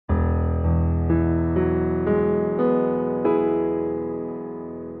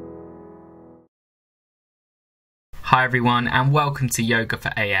Hi everyone and welcome to Yoga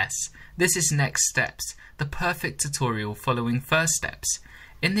for AS. This is Next Steps, the perfect tutorial following first steps.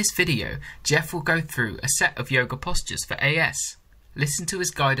 In this video, Geoff will go through a set of yoga postures for AS. Listen to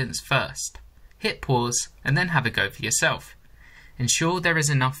his guidance first. Hit pause and then have a go for yourself. Ensure there is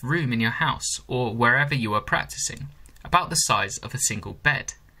enough room in your house or wherever you are practicing, about the size of a single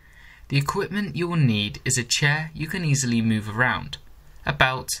bed. The equipment you will need is a chair you can easily move around, a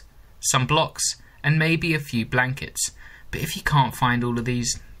belt, some blocks, and maybe a few blankets. But if you can't find all of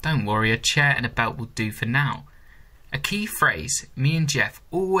these, don't worry, a chair and a belt will do for now. A key phrase me and Geoff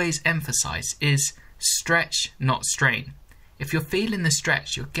always emphasise is stretch, not strain. If you're feeling the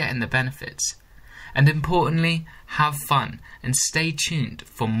stretch, you're getting the benefits. And importantly, have fun and stay tuned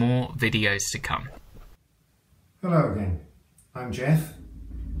for more videos to come. Hello again, I'm Geoff.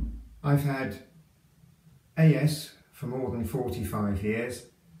 I've had AS for more than 45 years,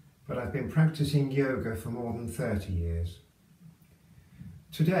 but I've been practicing yoga for more than 30 years.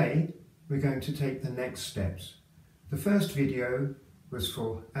 Today we're going to take the next steps. The first video was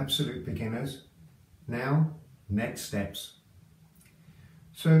for absolute beginners. Now, next steps.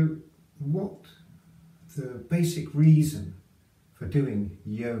 So what the basic reason for doing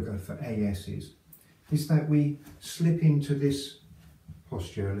yoga for AS is that we slip into this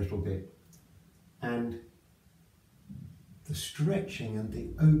posture a little bit, and the stretching and the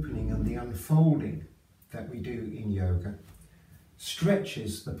opening and the unfolding that we do in yoga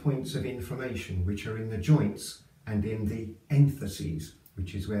stretches the points of inflammation which are in the joints and in the enthyses,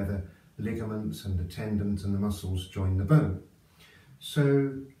 which is where the ligaments and the tendons and the muscles join the bone.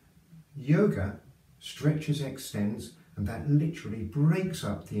 So yoga stretches, extends, and that literally breaks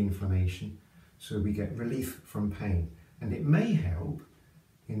up the inflammation so we get relief from pain. And it may help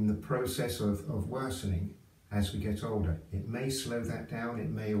in the process of worsening as we get older. It may slow that down, it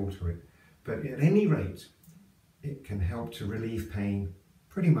may alter it, but at any rate, it can help to relieve pain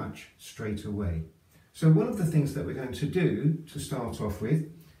pretty much straight away. So one of the things that we're going to do to start off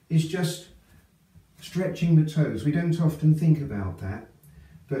with is just stretching the toes. We don't often think about that,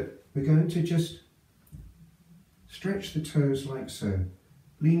 but we're going to just stretch the toes like so.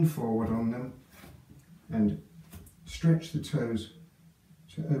 Lean forward on them and stretch the toes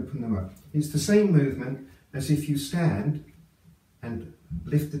to open them up. It's the same movement as if you stand and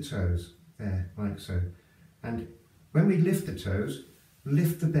lift the toes, there, like so. And when we lift the toes,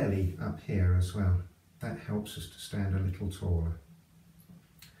 lift the belly up here as well. That helps us to stand a little taller.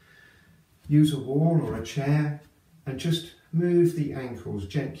 Use a wall or a chair and just move the ankles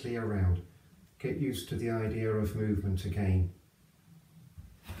gently around. Get used to the idea of movement again.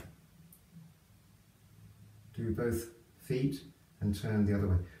 Do both feet and turn the other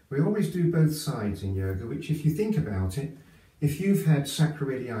way. We always do both sides in yoga, which, if you think about it, if you've had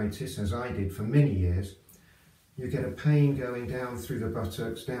sacroiliitis, as I did for many years, you get a pain going down through the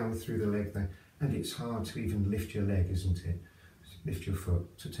buttocks, down through the leg there, and it's hard to even lift your leg, isn't it? Lift your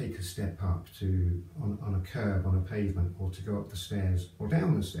foot, to take a step up on a curb, on a pavement, or to go up the stairs or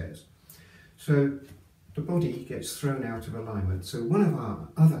down the stairs. So the body gets thrown out of alignment. So one of our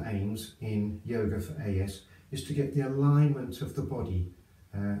other aims in yoga for AS is to get the alignment of the body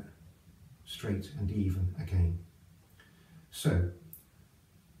straight and even again. So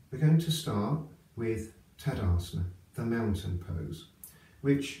we're going to start with Tadasana, the mountain pose,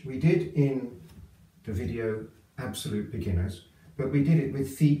 which we did in the video Absolute Beginners, but we did it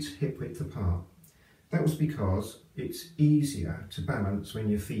with feet hip width apart. That was because it's easier to balance when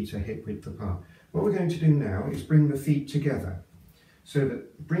your feet are hip width apart. What we're going to do now is bring the feet together. So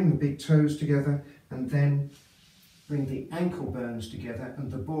that bring the big toes together and then bring the ankle bones together and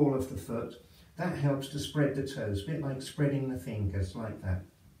the ball of the foot. That helps to spread the toes, a bit like spreading the fingers, like that.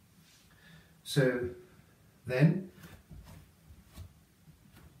 So then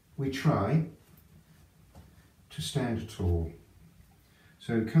we try to stand tall.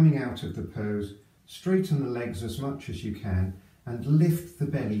 So coming out of the pose, straighten the legs as much as you can and lift the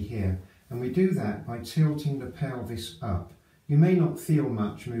belly here. And we do that by tilting the pelvis up. You may not feel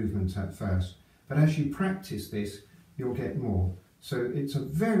much movement at first, but as you practice this, you'll get more. So it's a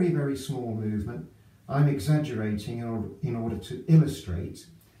very, very small movement. I'm exaggerating in order to illustrate,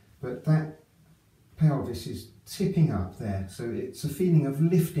 but that pelvis is tipping up there. So it's a feeling of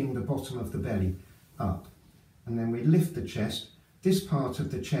lifting the bottom of the belly up. And then we lift the chest. This part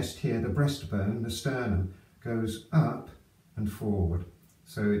of the chest here, the breastbone, the sternum, goes up and forward.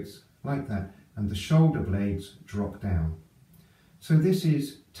 So it's like that. And the shoulder blades drop down. So this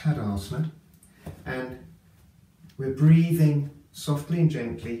is Tadasana. And we're breathing softly and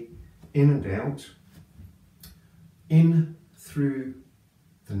gently in and out. In through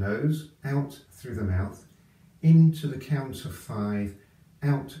the nose, out through the mouth. into the count of 5,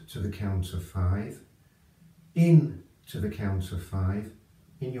 out to the count of 5, in to the count of 5,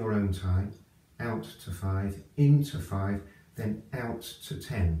 in your own time, out to 5, into 5, then out to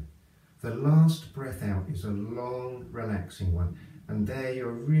 10. The last breath out is a long, relaxing one, and there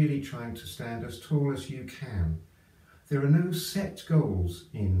you're really trying to stand as tall as you can. There are no set goals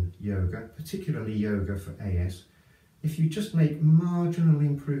in yoga, particularly yoga for AS. If you just make marginal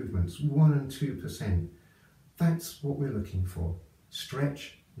improvements, 1 and 2%, that's what we're looking for.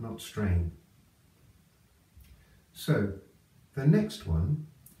 Stretch, not strain. So the next one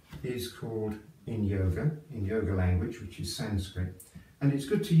is called in yoga language, which is Sanskrit. And it's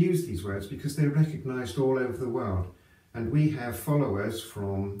good to use these words because they're recognized all over the world. And we have followers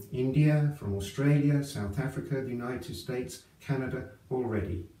from India, from Australia, South Africa, the United States, Canada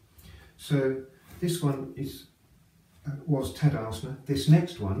already. So this one was Tadasana. This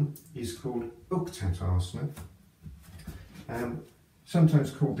next one is called Utkatasana,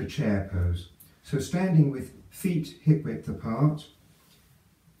 sometimes called the chair pose. So standing with feet hip width apart,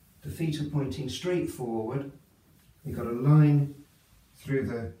 the feet are pointing straight forward. We've got a line through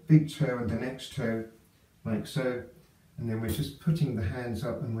the big toe and the next toe, like so. And then we're just putting the hands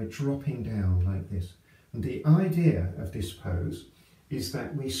up and we're dropping down like this. And the idea of this pose is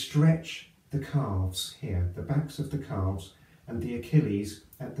that we stretch the calves here, the backs of the calves and the Achilles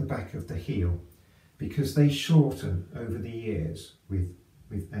at the back of the heel, because they shorten over the years with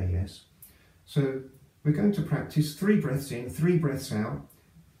AS. So we're going to practice 3 breaths in, 3 breaths out.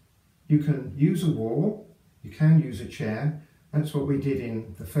 You can use a wall, you can use a chair. That's what we did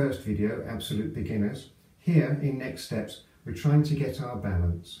in the first video, Absolute Beginners. Here, in Next Steps, we're trying to get our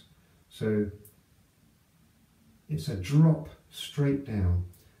balance. So it's a drop straight down.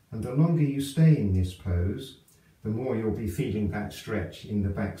 And the longer you stay in this pose, the more you'll be feeling that stretch in the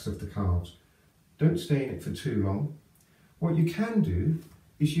backs of the calves. Don't stay in it for too long. What you can do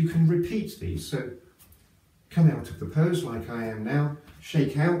is you can repeat these. So come out of the pose like I am now,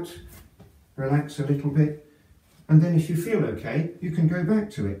 shake out, relax a little bit, and then if you feel okay, you can go back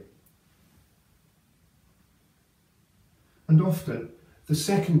to it. And often, the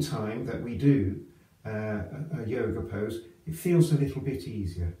second time that we do a yoga pose, it feels a little bit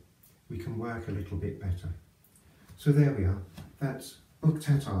easier. We can work a little bit better. So there we are. That's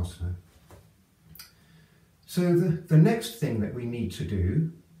Utkatasana. So the next thing that we need to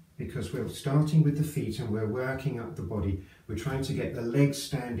do, because we're starting with the feet and we're working up the body, we're trying to get the legs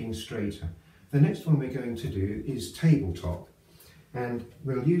standing straighter. The next one we're going to do is tabletop. And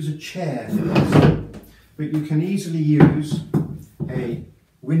we'll use a chair for this. But you can easily use a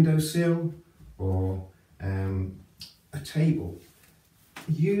windowsill or a table.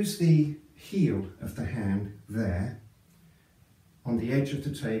 Use the heel of the hand there on the edge of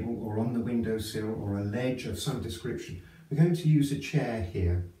the table or on the windowsill or a ledge of some description. We're going to use a chair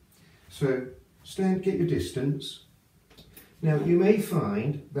here. So stand, get your distance. Now you may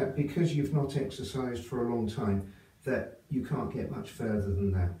find that because you've not exercised for a long time that you can't get much further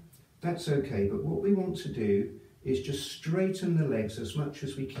than that. That's okay, but what we want to do is just straighten the legs as much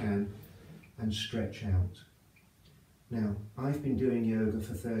as we can and stretch out. Now, I've been doing yoga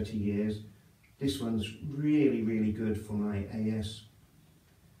for 30 years. This one's really, really good for my AS.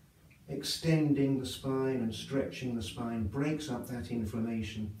 Extending the spine and stretching the spine breaks up that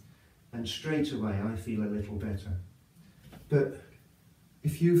inflammation, and straight away I feel a little better. But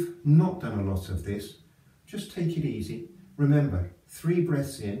if you've not done a lot of this, just take it easy. Remember, 3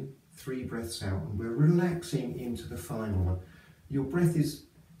 breaths in, 3 breaths out, and we're relaxing into the final one. Your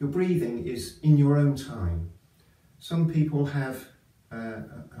breathing is in your own time. Some people have a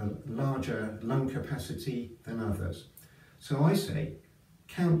larger lung capacity than others. So I say,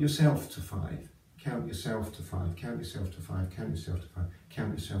 count yourself to 5, count yourself to 5, count yourself to 5, count yourself to 5,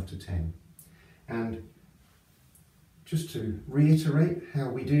 count yourself to 10. And just to reiterate how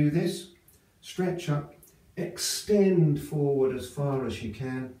we do this, stretch up, extend forward as far as you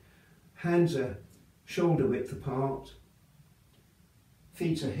can, hands are shoulder width apart,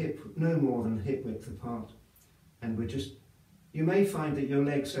 feet are no more than hip width apart, and you may find that your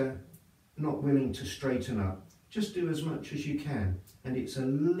legs are not willing to straighten up. Just do as much as you can, and it's a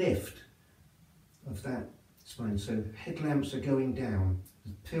lift of that spine. So headlamps are going down,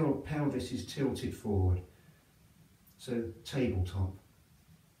 the pelvis is tilted forward. So tabletop.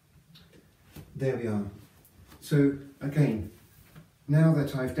 There we are. So again, now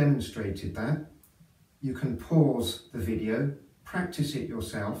that I've demonstrated that, you can pause the video, practice it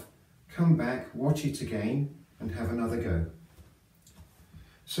yourself, come back, watch it again, and have another go.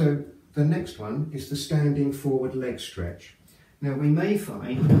 So the next one is the standing forward leg stretch. Now we may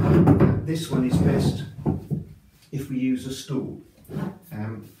find that this one is best if we use a stool.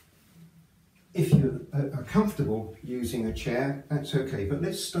 If you are comfortable using a chair, that's okay, but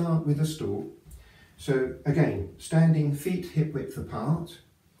let's start with a stool. So again, standing feet hip width apart,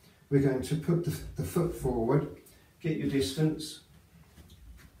 we're going to put the foot forward, get your distance,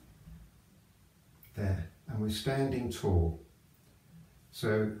 there, and we're standing tall.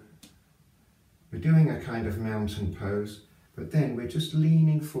 So we're doing a kind of mountain pose, but then we're just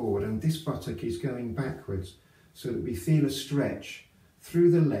leaning forward and this buttock is going backwards so that we feel a stretch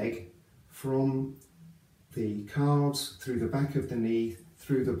through the leg from the calves, through the back of the knee,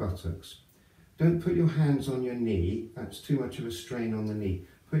 through the buttocks. Don't put your hands on your knee, that's too much of a strain on the knee.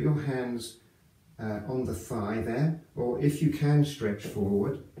 Put your hands on the thigh there, or if you can stretch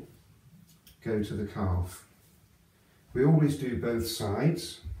forward, go to the calf. We always do both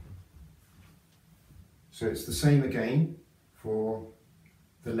sides. So it's the same again for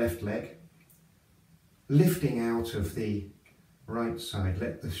the left leg. Lifting out of the right side,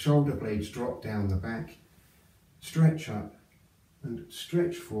 let the shoulder blades drop down the back, stretch up and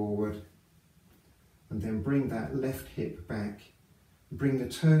stretch forward, and then bring that left hip back, bring the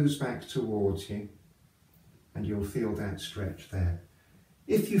toes back towards you, and you'll feel that stretch there.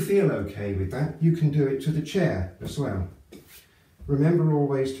 If you feel okay with that, you can do it to the chair as well. Remember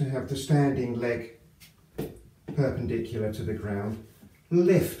always to have the standing leg perpendicular to the ground.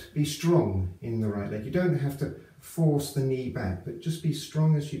 Lift, be strong in the right leg. You don't have to force the knee back, but just be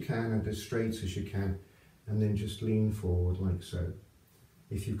strong as you can and as straight as you can, and then just lean forward like so.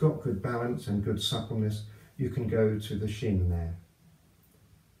 If you've got good balance and good suppleness, you can go to the shin there.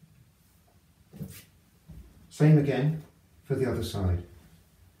 Same again for the other side.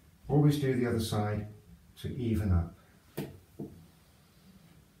 Always do the other side to even up.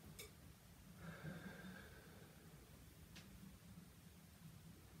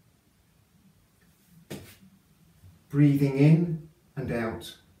 Breathing in and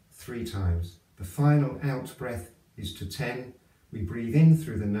out 3 times. The final out breath is to 10. We breathe in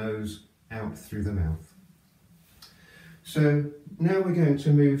through the nose, out through the mouth. So now we're going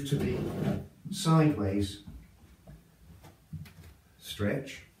to move to the sideways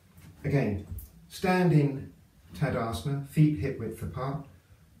stretch. Again, stand in Tadasana, feet hip width apart.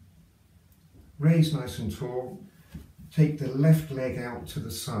 Raise nice and tall. Take the left leg out to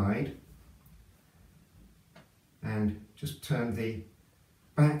the side and just turn the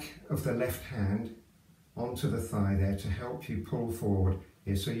back of the left hand onto the thigh there to help you pull forward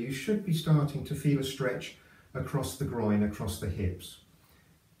here. So you should be starting to feel a stretch across the groin, across the hips.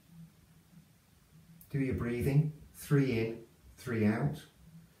 Do your breathing, 3 in, 3 out,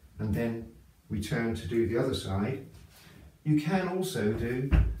 and then we turn to do the other side. You can also do,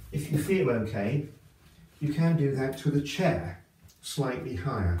 if you feel okay, you can do that to the chair, slightly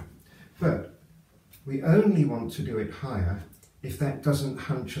higher. But we only want to do it higher if that doesn't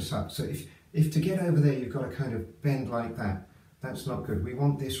hunch us up. So if to get over there you've got to kind of bend like that, that's not good. We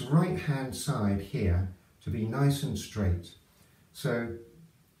want this right hand side here to be nice and straight. So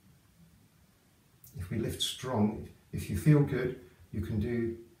if we lift strong, if you feel good, you can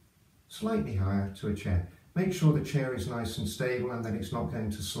do slightly higher to a chair. Make sure the chair is nice and stable and that it's not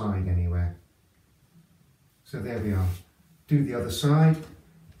going to slide anywhere. So there we are. Do the other side.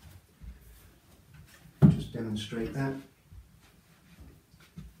 Just demonstrate that.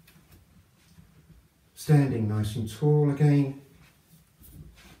 Standing nice and tall again.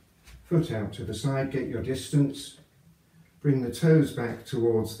 Foot out to the side, get your distance. Bring the toes back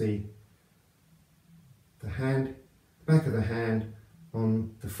towards the hand, back of the hand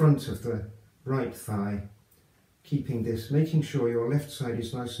on the front of the right thigh. Keeping this, making sure your left side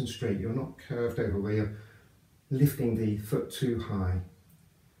is nice and straight. You're not curved over where you're lifting the foot too high.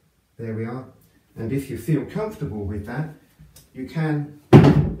 There we are. And if you feel comfortable with that, you can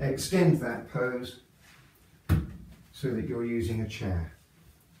extend that pose so that you're using a chair.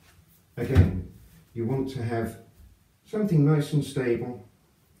 Again, you want to have something nice and stable.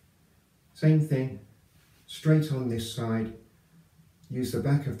 Same thing, straight on this side. Use the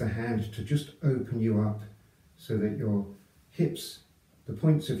back of the hand to just open you up so that your hips, the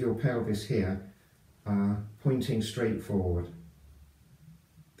points of your pelvis here, are pointing straight forward.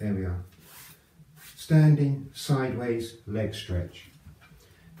 There we are. Standing sideways leg stretch.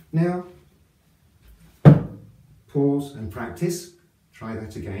 Now, pause and practice. Try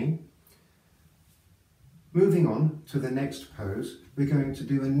that again. Moving on to the next pose, we're going to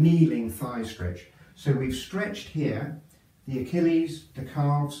do a kneeling thigh stretch. So we've stretched here, the Achilles, the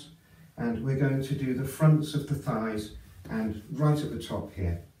calves, and we're going to do the fronts of the thighs and right at the top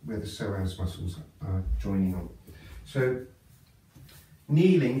here, where the psoas muscles are joining on. So,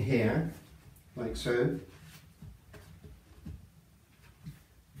 kneeling here, like so,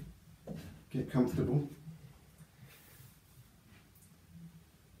 get comfortable.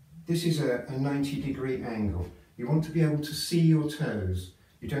 This is a 90-degree angle. You want to be able to see your toes.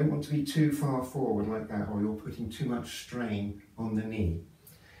 You don't want to be too far forward like that, or you're putting too much strain on the knee.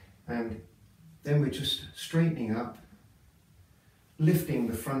 And then we're just straightening up, lifting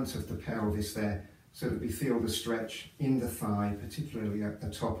the front of the pelvis there so that we feel the stretch in the thigh, particularly at the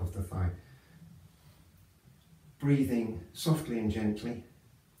top of the thigh. Breathing softly and gently,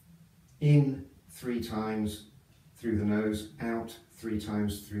 in 3 times through the nose, out 3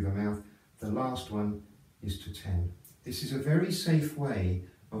 times through the mouth. The last one is to 10. This is a very safe way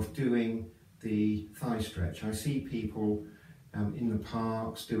of doing the thigh stretch. I see people in the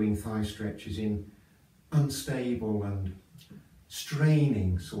parks doing thigh stretches in unstable and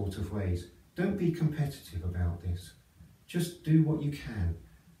straining sort of ways. Don't be competitive about this. Just do what you can.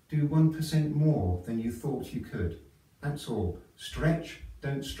 Do 1% more than you thought you could. That's all. Stretch,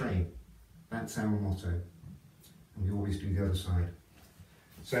 don't strain. That's our motto. And we always do the other side.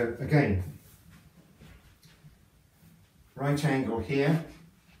 So again, right angle here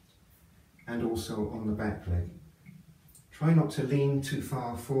and also on the back leg. Try not to lean too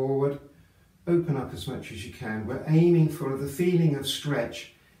far forward. Open up as much as you can. We're aiming for the feeling of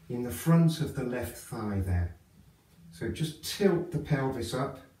stretch in the front of the left thigh there. So just tilt the pelvis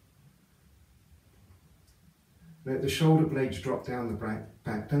up. Let the shoulder blades drop down the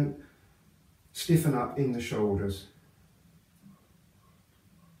back. Don't stiffen up in the shoulders.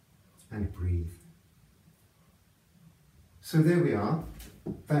 And breathe. So there we are.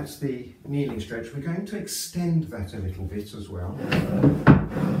 That's the kneeling stretch. We're going to extend that a little bit as well.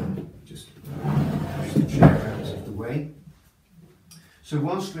 Just push the chair out of the way. So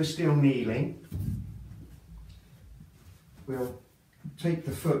whilst we're still kneeling, we'll take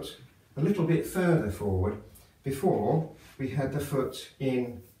the foot a little bit further forward. Before, we had the foot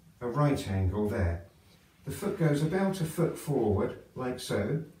in a right angle there. The foot goes about a foot forward, like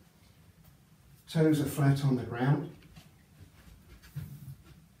so. Toes are flat on the ground.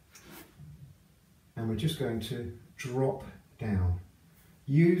 And we're just going to drop down.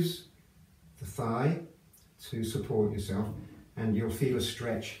 Use the thigh to support yourself, and you'll feel a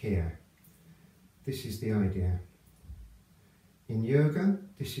stretch here. This is the idea. In yoga,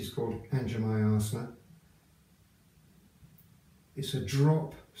 this is called Anjamayasana. It's a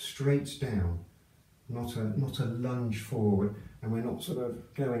drop straight down, not a lunge forward, and we're not sort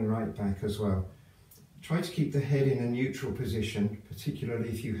of going right back as well. Try to keep the head in a neutral position, particularly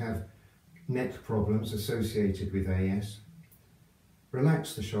if you have neck problems associated with AS.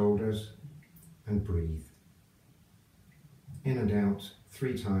 Relax the shoulders and breathe. In and out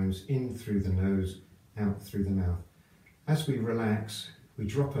 3 times, in through the nose, out through the mouth. As we relax, we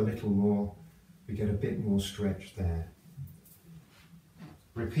drop a little more, we get a bit more stretch there.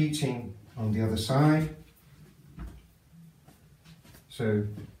 Repeating on the other side. So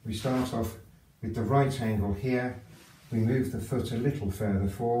we start off with the right angle here. We move the foot a little further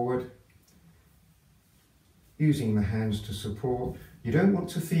forward, using the hands to support. You don't want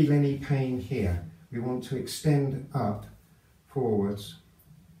to feel any pain here. We want to extend up forwards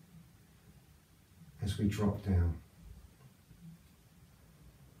as we drop down.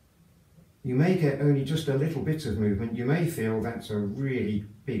 You may get only just a little bit of movement. You may feel that's a really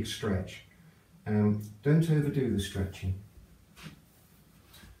big stretch. Don't overdo the stretching.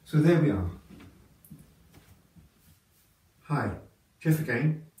 So there we are. Hi, Geoff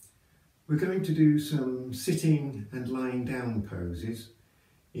again. We're going to do some sitting and lying down poses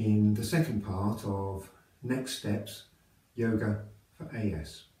in the second part of Next Steps Yoga for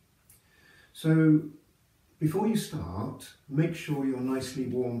AS. So before you start, make sure you're nicely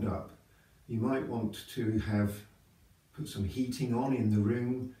warmed up. You might want to have put some heating on in the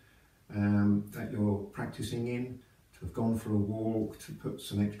room that you're practicing in, to have gone for a walk, to put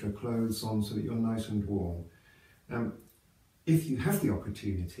some extra clothes on so that you're nice and warm. If you have the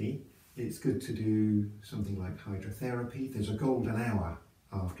opportunity, it's good to do something like hydrotherapy. There's a golden hour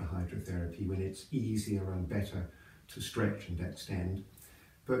after hydrotherapy when it's easier and better to stretch and extend.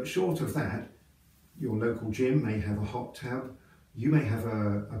 But short of that, your local gym may have a hot tub. You may have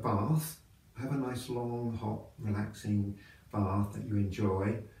a bath. Have a nice long, hot, relaxing bath that you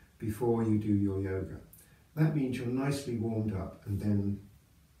enjoy before you do your yoga. That means you're nicely warmed up, and then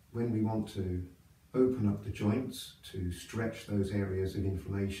when we want to open up the joints, to stretch those areas of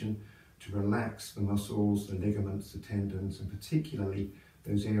inflammation, to relax the muscles, the ligaments, the tendons, and particularly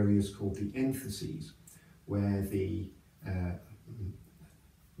those areas called the enthyses, where the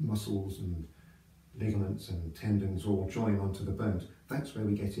muscles and ligaments and tendons all join onto the bones. That's where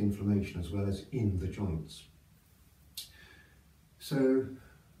we get inflammation, as well as in the joints. So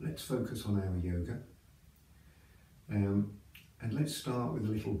let's focus on our yoga. And let's start with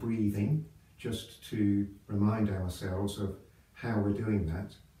a little breathing, just to remind ourselves of how we're doing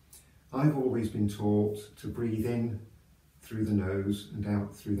that. I've always been taught to breathe in through the nose and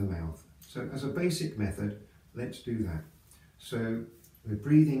out through the mouth. So as a basic method, let's do that. So we're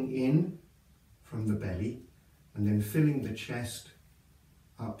breathing in from the belly and then filling the chest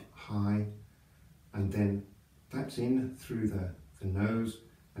up high, and then that's in through the nose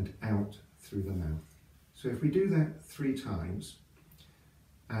and out through the mouth. So if we do that 3 times,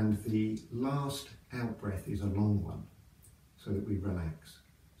 and the last out breath is a long one, so that we relax.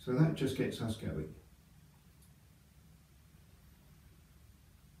 So that just gets us going.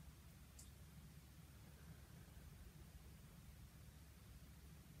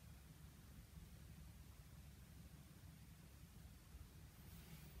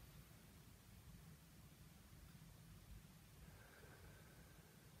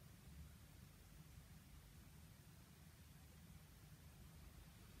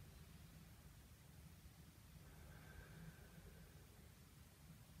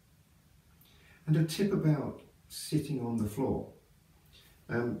 And a tip about sitting on the floor.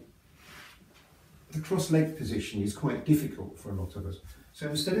 The cross-legged position is quite difficult for a lot of us. So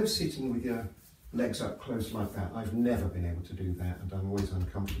instead of sitting with your legs up close like that, I've never been able to do that, and I'm always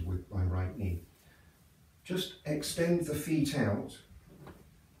uncomfortable with my right knee. Just extend the feet out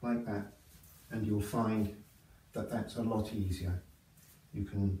like that, and you'll find that that's a lot easier. You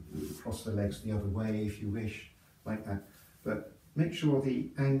can cross the legs the other way if you wish, like that. But make sure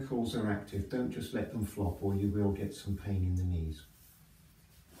the ankles are active. Don't just let them flop, or you will get some pain in the knees.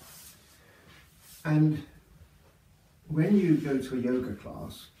 And when you go to a yoga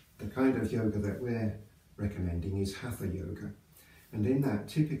class, the kind of yoga that we're recommending is hatha yoga. And in that,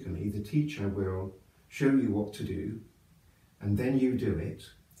 typically, the teacher will show you what to do, and then you do it.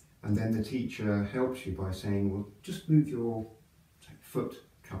 And then the teacher helps you by saying, well, just move your foot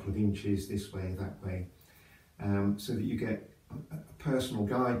a couple of inches this way, that way, so that you get a personal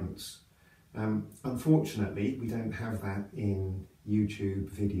guidance. Unfortunately, we don't have that in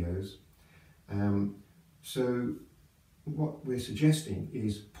YouTube videos. So what we're suggesting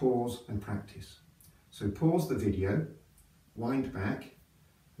is pause and practice. So pause the video, wind back,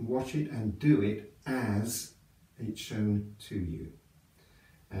 watch it and do it as it's shown to you.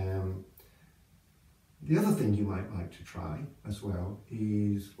 The other thing you might like to try as well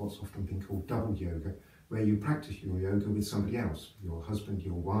is what's often been called double yoga, where you practice your yoga with somebody else, your husband,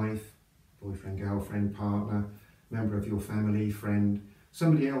 your wife, boyfriend, girlfriend, partner, member of your family, friend,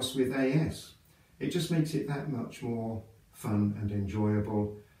 somebody else with AS. It just makes it that much more fun and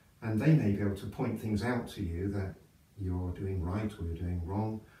enjoyable, and they may be able to point things out to you that you're doing right or you're doing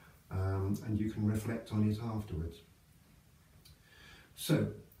wrong, and you can reflect on it afterwards.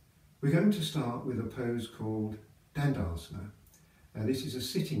 So, we're going to start with a pose called Dandasana. This is a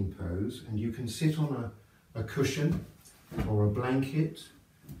sitting pose, and you can sit on a cushion or a blanket.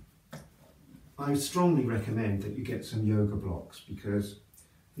 I strongly recommend that you get some yoga blocks, because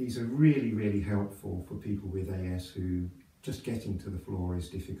these are really, really helpful for people with AS who just getting to the floor is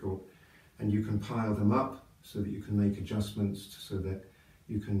difficult, and you can pile them up so that you can make adjustments so that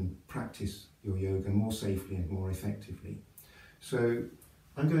you can practice your yoga more safely and more effectively. So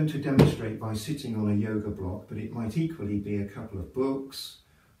I'm going to demonstrate by sitting on a yoga block, but it might equally be a couple of books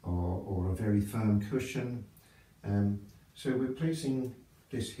or a very firm cushion. So we're placing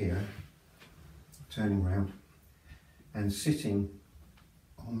this here, turning around and sitting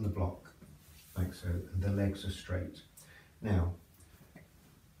on the block like so, and the legs are straight. Now,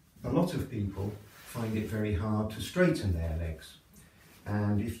 a lot of people find it very hard to straighten their legs,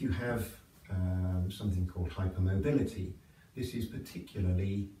 and if you have something called hypermobility, this is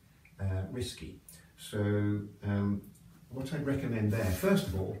particularly risky. So what I'd recommend there, first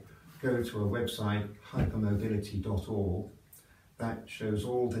of all, go to a website, hypermobility.org. That shows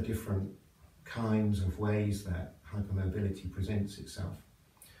all the different kinds of ways that hypermobility presents itself.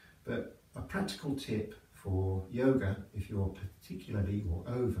 But a practical tip for yoga, if you're particularly or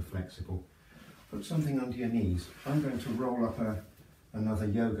over flexible, put something under your knees. I'm going to roll up another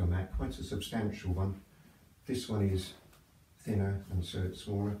yoga mat, quite a substantial one. This one is thinner and so it's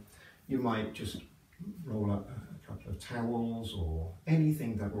smaller. You might just roll up a couple of towels or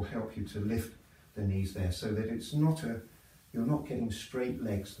anything that will help you to lift the knees there, so that it's not you're not getting straight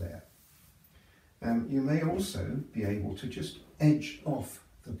legs there. You may also be able to just edge off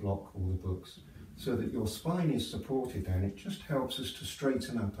the block or the books so that your spine is supported there, and it just helps us to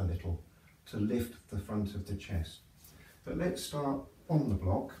straighten up a little, to lift the front of the chest. But let's start on the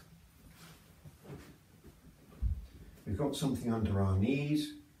block. We've got something under our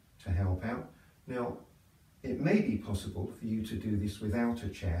knees, to help out. Now, it may be possible for you to do this without a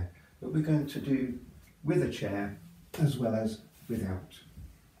chair, but we're going to do with a chair as well as without.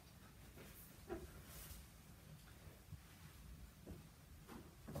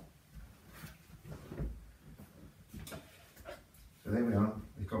 So there we are,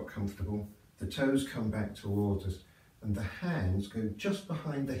 we've got comfortable. The toes come back towards us and the hands go just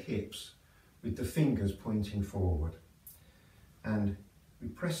behind the hips with the fingers pointing forward. And we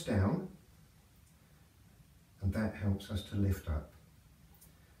press down and that helps us to lift up.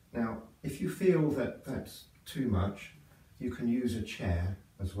 Now, if you feel that that's too much, you can use a chair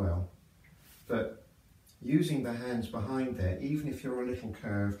as well. But using the hands behind there, even if you're a little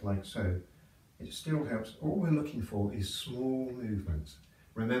curved like so, it still helps. All we're looking for is small movements.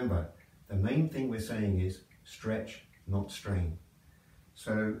 Remember, the main thing we're saying is stretch, not strain.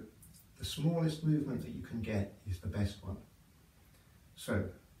 So the smallest movement that you can get is the best one. So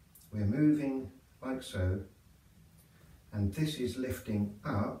we're moving like so, and this is lifting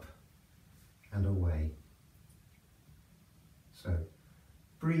up and away. So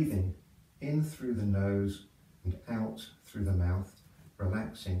breathing in through the nose and out through the mouth,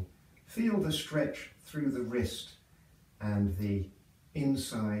 relaxing. Feel the stretch through the wrist and the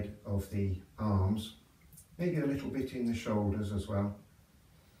inside of the arms, maybe a little bit in the shoulders as well.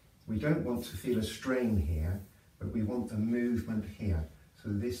 We don't want to feel a strain here, but we want the movement here. So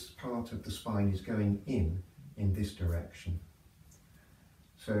this part of the spine is going in this direction.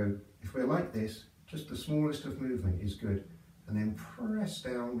 So if we're like this, just the smallest of movement is good. And then press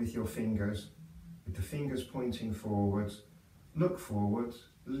down with your fingers, with the fingers pointing forwards. Look forwards,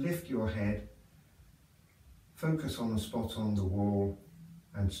 lift your head, focus on the spot on the wall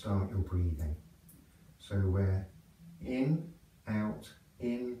and start your breathing. So we're in, out,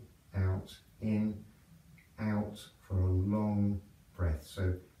 in, out, in, out for a long breath.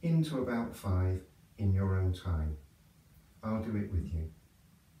 So into about 5 in your own time. I'll do it with you.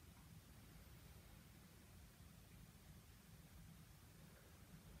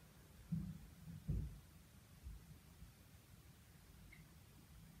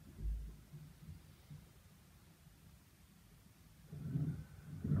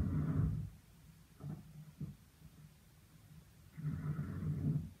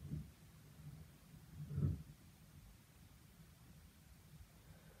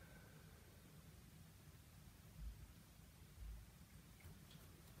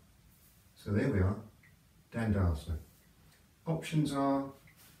 So there we are, Dandasana. Options are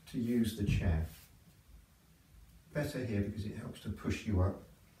to use the chair. Better here because it helps to push you up.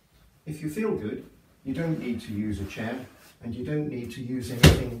 If you feel good, you don't need to use a chair and you don't need to use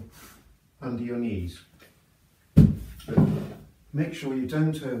anything under your knees. But make sure you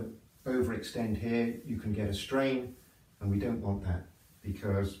don't overextend here. You can get a strain and we don't want that,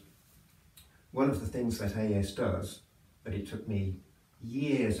 because one of the things that AS does, that it took me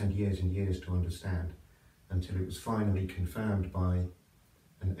years and years and years to understand until it was finally confirmed by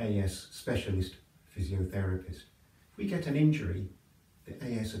an AS specialist physiotherapist. If we get an injury, the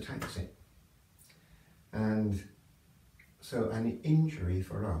AS attacks it. And so an injury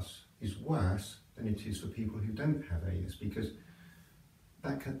for us is worse than it is for people who don't have AS, because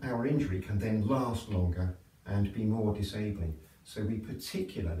our injury can then last longer and be more disabling. So we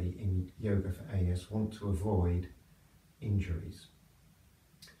particularly in yoga for AS want to avoid injuries.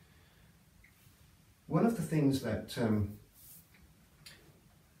 One of the things that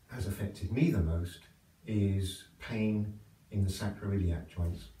has affected me the most is pain in the sacroiliac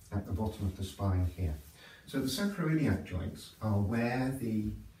joints at the bottom of the spine here. So the sacroiliac joints are where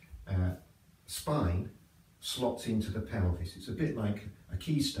the spine slots into the pelvis. It's a bit like a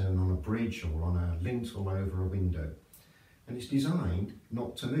keystone on a bridge or on a lintel over a window. And it's designed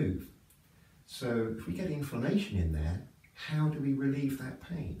not to move. So if we get inflammation in there, how do we relieve that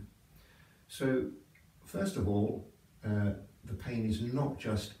pain? So first of all, the pain is not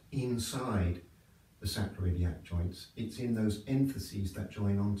just inside the sacroiliac joints, it's in those enthyses that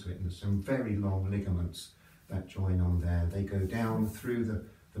join onto it, and there's some very long ligaments that join on there. They go down through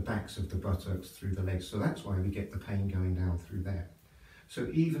the backs of the buttocks, through the legs, so that's why we get the pain going down through there. So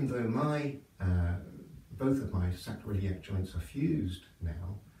even though both of my sacroiliac joints are fused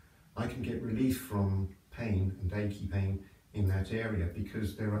now, I can get relief from pain and achy pain in that area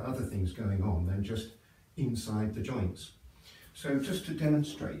because there are other things going on than just inside the joints. So just to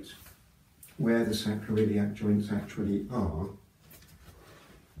demonstrate where the sacroiliac joints actually are,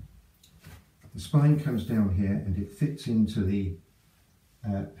 the spine comes down here and it fits into the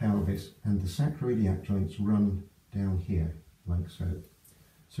pelvis, and the sacroiliac joints run down here like so.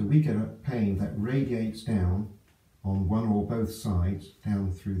 So we get a pain that radiates down on one or both sides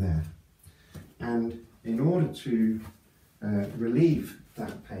down through there. And in order to relieve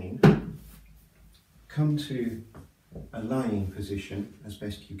that pain, come to a lying position as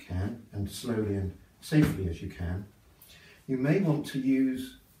best you can, and slowly and safely as you can. You may want to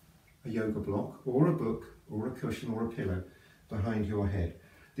use a yoga block or a book or a cushion or a pillow behind your head.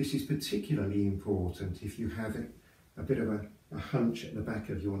 This is particularly important if you have a bit of a hunch at the back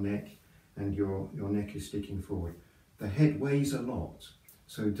of your neck and your neck is sticking forward. The head weighs a lot,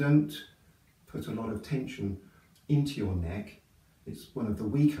 so don't put a lot of tension into your neck. It's one of the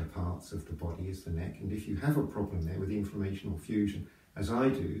weaker parts of the body is the neck, and if you have a problem there with inflammation or fusion, as I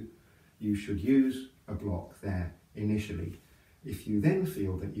do, you should use a block there initially. If you then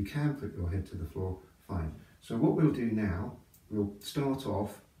feel that you can put your head to the floor, fine. So what we'll do now, we'll start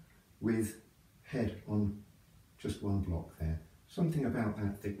off with head on just one block there. Something about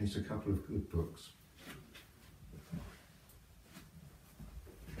that thickness, a couple of good books.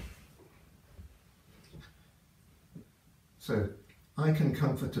 So I can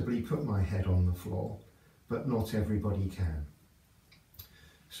comfortably put my head on the floor, but not everybody can.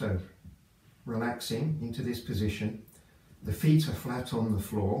 So relaxing into this position, the feet are flat on the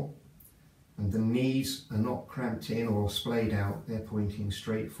floor and the knees are not cramped in or splayed out, they're pointing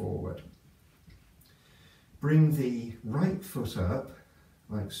straight forward. Bring the right foot up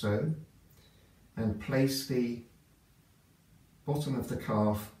like so and place the bottom of the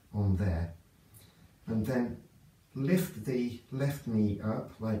calf on there, and then lift the left knee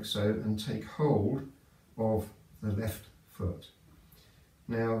up like so and take hold of the left foot.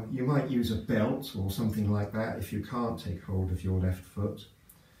 Now you might use a belt or something like that if you can't take hold of your left foot,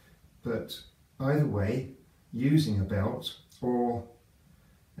 but either way, using a belt or,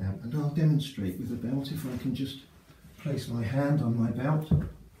 and I'll demonstrate with a belt if I can just place my hand on my belt.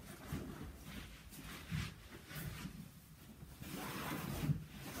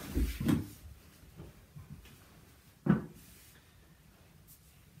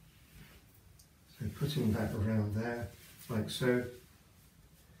 Putting that around there, like so.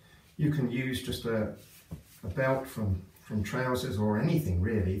 You can use just a belt from trousers or anything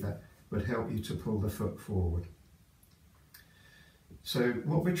really that would help you to pull the foot forward. So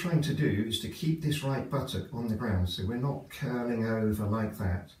what we're trying to do is to keep this right buttock on the ground, so we're not curling over like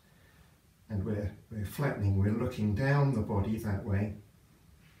that, and we're flattening, we're looking down the body that way.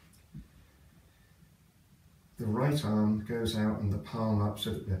 The right arm goes out and the palm up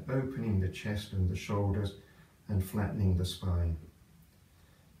so that we're opening the chest and the shoulders and flattening the spine.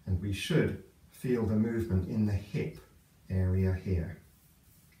 And we should feel the movement in the hip area here.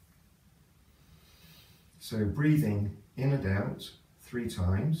 So breathing in and out 3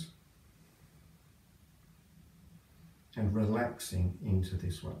 times and relaxing into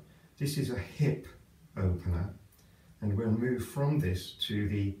this one. This is a hip opener, and we'll move from this to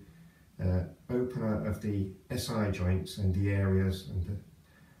the opener of the SI joints and the areas and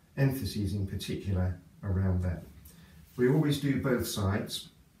the emphases in particular around that. We always do both sides.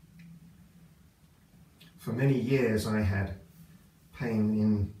 For many years I had pain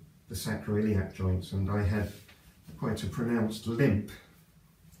in the sacroiliac joints and I had quite a pronounced limp.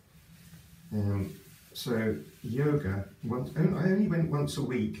 So yoga, I only went once a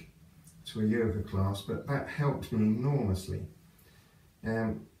week to a yoga class, but that helped me enormously.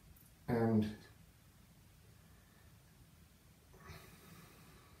 And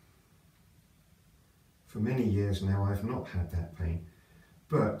for many years now I've not had that pain,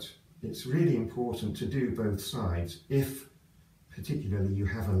 but it's really important to do both sides if particularly you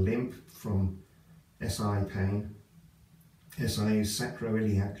have a limp from SI pain. SI is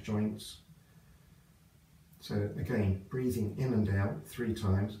sacroiliac joints. So again, breathing in and out 3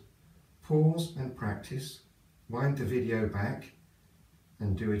 times, pause and practice, wind the video back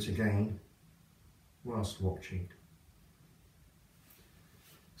and do it again whilst watching.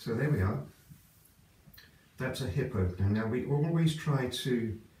 So there we are. That's a hip opener. Now we always try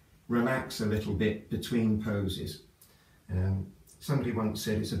to relax a little bit between poses. Somebody once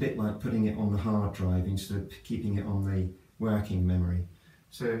said it's a bit like putting it on the hard drive instead of keeping it on the working memory.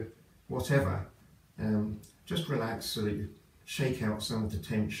 So whatever, just relax so that you shake out some of the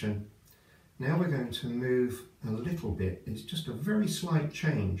tension. Now we're going to move a little bit. It's just a very slight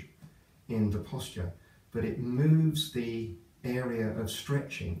change in the posture, but it moves the area of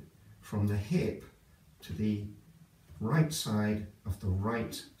stretching from the hip to the right side of the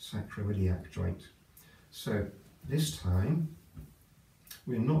right sacroiliac joint. So this time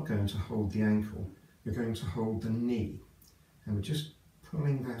we're not going to hold the ankle, we're going to hold the knee, and we're just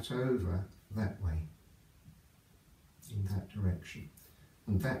pulling that over that way, in that direction.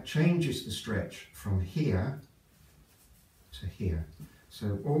 And that changes the stretch from here to here.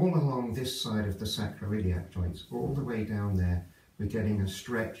 So all along this side of the sacroiliac joints, all the way down there, we're getting a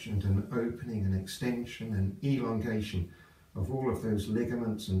stretch and an opening, an extension and elongation of all of those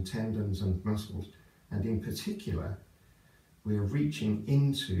ligaments and tendons and muscles. And in particular, we're reaching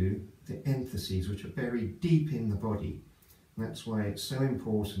into the enthyses, which are buried deep in the body. And that's why it's so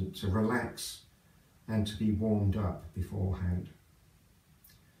important to relax and to be warmed up beforehand.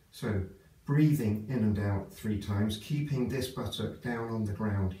 So, breathing in and out 3 times, keeping this buttock down on the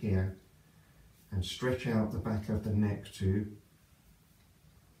ground here, and stretch out the back of the neck too.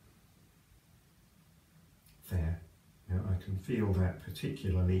 There. Now I can feel that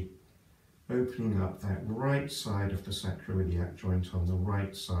particularly opening up that right side of the sacroiliac joint on the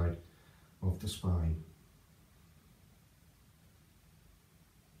right side of the spine.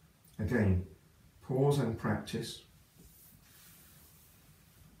 Again, pause and practice.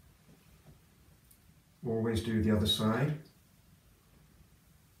 Always do the other side.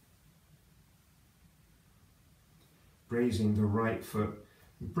 Raising the right foot,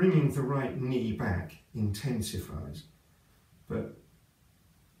 bringing the right knee back intensifies. But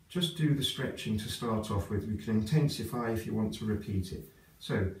just do the stretching to start off with. We can intensify if you want to repeat it.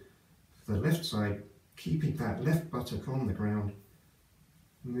 So, the left side, keeping that left buttock on the ground,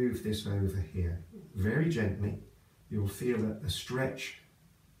 move this over here. Very gently, you'll feel a stretch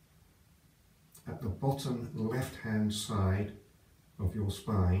at the bottom left-hand side of your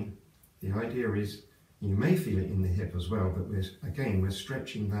spine. The idea is, you may feel it in the hip as well, but we're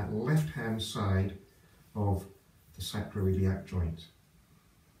stretching that left-hand side of the sacroiliac joint.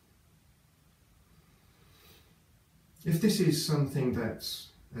 If this is something that's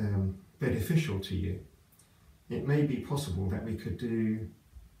beneficial to you, it may be possible that we could do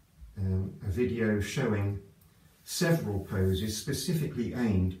a video showing several poses specifically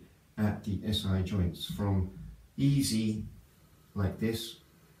aimed at the SI joints, from easy like this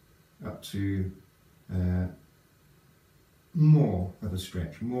up to more of a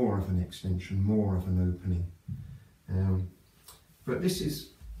stretch, more of an extension, more of an opening. But this is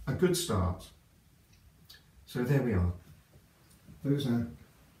a good start. So there we are. Those are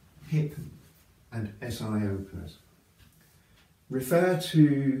hip and SI openers. Refer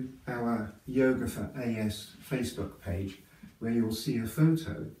to our Yoga for AS Facebook page, where you'll see a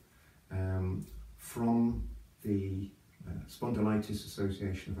photo from the Spondylitis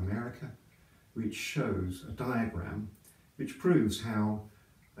Association of America, which shows a diagram which proves how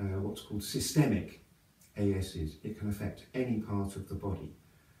what's called systemic AS is. It can affect any part of the body.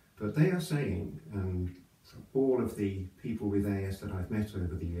 But they are saying, and all of the people with AS that I've met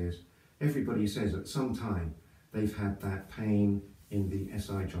over the years, everybody says at some time they've had that pain in the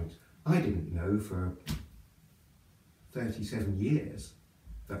SI joints. I didn't know for 37 years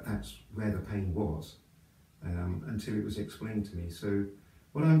that that's where the pain was until it was explained to me. So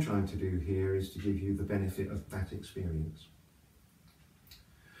what I'm trying to do here is to give you the benefit of that experience.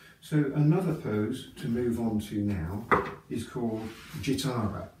 So another pose to move on to now is called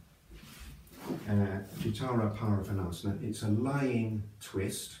Jitara. Jitara Paravanasana. It's a lying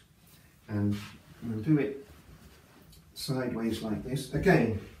twist, and we'll do it sideways like this.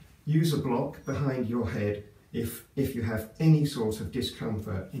 Again, use a block behind your head if you have any sort of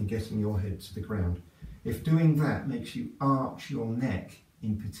discomfort in getting your head to the ground. If doing that makes you arch your neck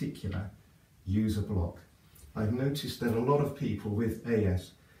in particular, use a block. I've noticed that a lot of people with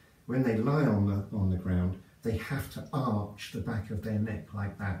AS, when they lie on the ground, they have to arch the back of their neck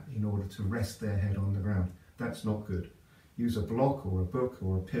like that in order to rest their head on the ground. That's not good. Use a block or a book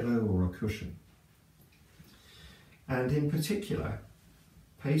or a pillow or a cushion. And in particular,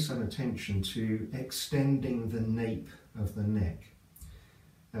 pay some attention to extending the nape of the neck.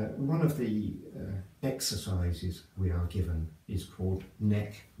 One of the exercises we are given is called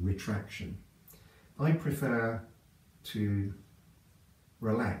neck retraction. I prefer to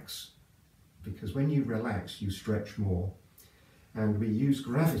relax, because when you relax you stretch more, and we use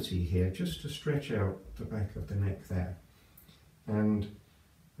gravity here just to stretch out the back of the neck there, and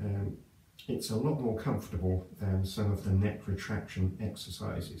it's a lot more comfortable than some of the neck retraction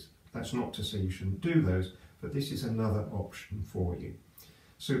exercises. That's not to say you shouldn't do those, but this is another option for you.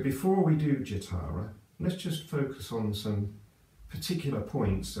 So before we do Jitara, let's just focus on some particular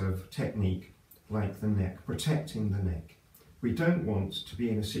points of technique, like the neck, protecting the neck. We don't want to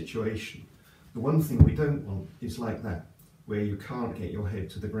be in a situation, the one thing we don't want is like that, where you can't get your head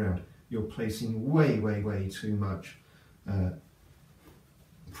to the ground. You're placing way, way, way too much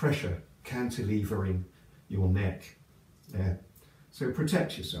pressure, cantilevering your neck there. So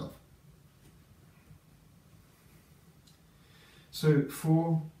protect yourself. So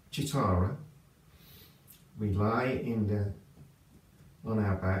for Jitara, we lie in the on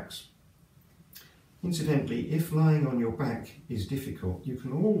our backs. Incidentally, if lying on your back is difficult, you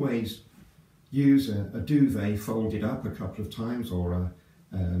can always use a duvet folded up a couple of times, or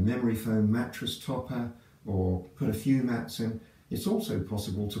a memory foam mattress topper, or put a few mats in. It's also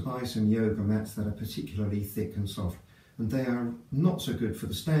possible to buy some yoga mats that are particularly thick and soft, and they are not so good for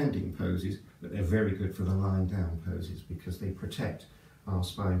the standing poses, but they're very good for the lying down poses because they protect our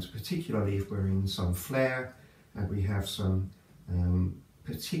spines, particularly if we're in some flare and we have some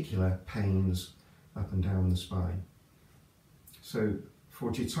particular pains up and down the spine. So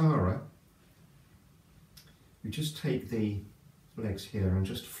for Jitara, we just take the legs here and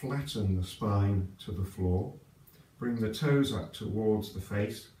just flatten the spine to the floor, bring the toes up towards the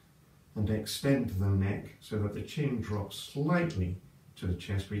face and extend the neck so that the chin drops slightly to the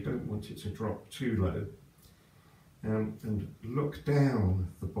chest. We don't want it to drop too low. And look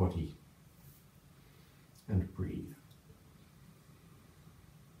down the body and breathe.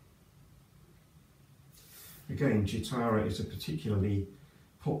 Again, Jitara is a particularly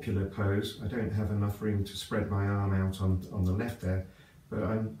popular pose. I don't have enough room to spread my arm out on the left there, but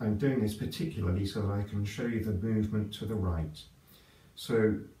I'm doing this particularly so that I can show you the movement to the right.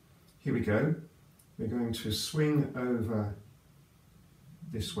 So here we go. We're going to swing over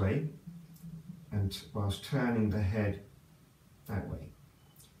this way, and whilst turning the head that way.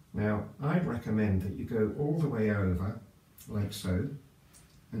 Now, I'd recommend that you go all the way over, like so,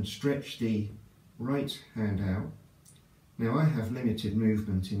 and stretch the right hand out. Now, I have limited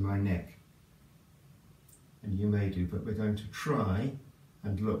movement in my neck, and you may do, but we're going to try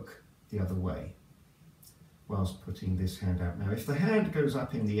and look the other way whilst putting this hand out. Now, if the hand goes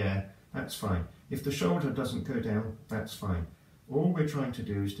up in the air, that's fine. If the shoulder doesn't go down, that's fine. All we're trying to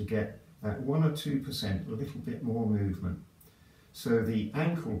do is to get that 1 or 2%, a little bit more movement. So the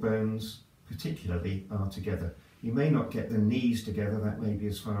ankle bones particularly are together. You may not get the knees together, that may be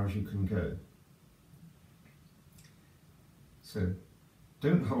as far as you can go. So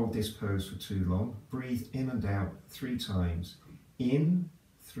don't hold this pose for too long. Breathe in and out 3 times. In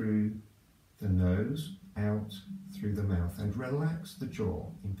through the nose, out through the mouth, and relax the jaw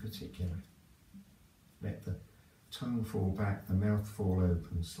in particular. Let the tongue fall back, the mouth fall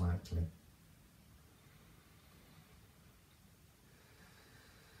open slightly.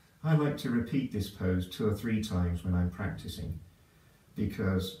 I like to repeat this pose 2 or 3 times when I'm practicing,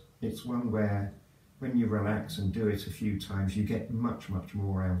 because it's one where when you relax and do it a few times, you get much, much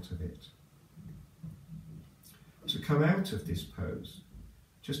more out of it. To come out of this pose,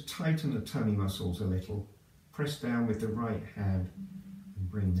 just tighten the tummy muscles a little, press down with the right hand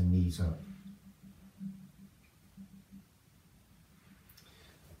and bring the knees up.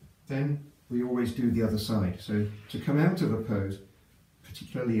 Then we always do the other side. So to come out of a pose,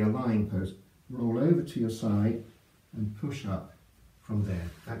 particularly a lying pose, roll over to your side and push up from there.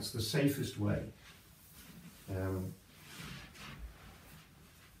 That's the safest way.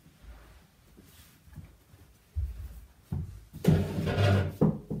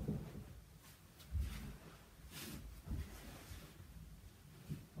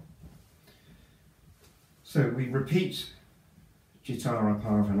 So we repeat Jitara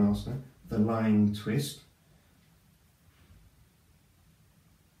Parvanasana, the lying twist.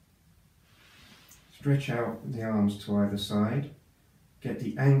 Stretch out the arms to either side, get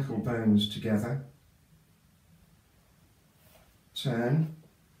the ankle bones together, turn,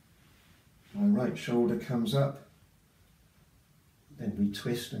 my right shoulder comes up, then we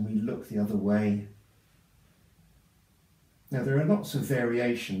twist and we look the other way. Now there are lots of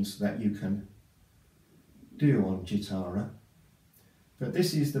variations that you can do on Jitara, but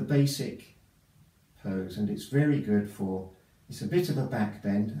this is the basic pose, and it's very good for, it's a bit of a back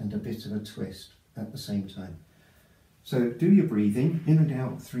bend and a bit of a twist at the same time. So do your breathing in and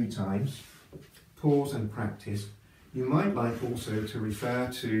out 3 times, pause and practice. You might like also to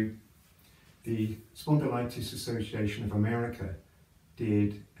refer to the Spondylitis Association of America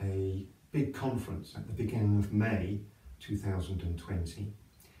did a big conference at the beginning of May 2020,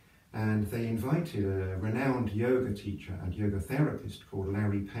 and they invited a renowned yoga teacher and yoga therapist called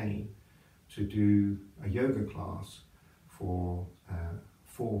Larry Payne to do a yoga class for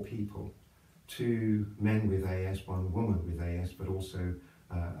 4 people, 2 men with AS, 1 woman with AS, but also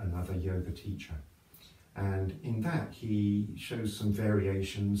another yoga teacher. And in that he shows some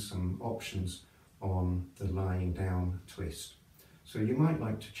variations, some options on the lying down twist. So you might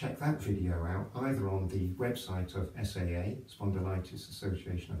like to check that video out either on the website of SAA, Spondylitis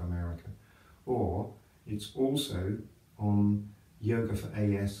Association of America, or it's also on Yoga for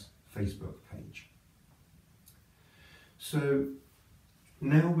AS Facebook page. So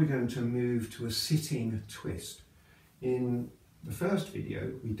now we're going to move to a sitting twist. In The first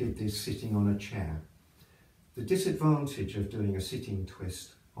video we did this sitting on a chair. The disadvantage of doing a sitting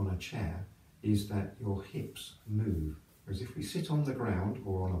twist on a chair is that your hips move, whereas if we sit on the ground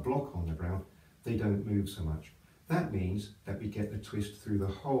or on a block on the ground, they don't move so much. That means that we get the twist through the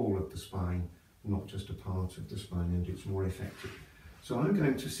whole of the spine, not just a part of the spine, and it's more effective. So I'm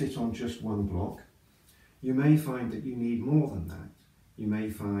going to sit on just one block. You may find that you need more than that. You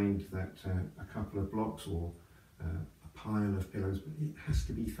may find that a couple of blocks or a pile of pillows, but it has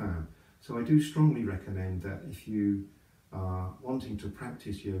to be firm. So I do strongly recommend that if you are wanting to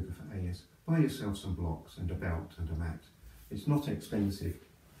practice yoga for AS, buy yourself some blocks and a belt and a mat. It's not expensive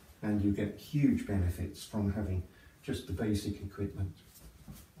and you get huge benefits from having just the basic equipment.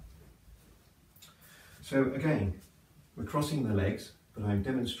 So again, we're crossing the legs, but I'm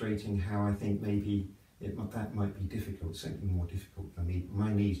demonstrating how I think maybe that might be difficult, certainly more difficult for me.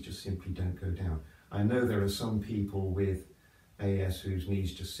 My knees just simply don't go down. I know there are some people with AS whose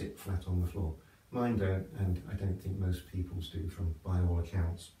knees just sit flat on the floor. Mine don't, and I don't think most people's do by all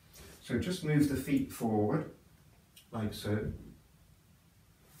accounts. So just move the feet forward, like so,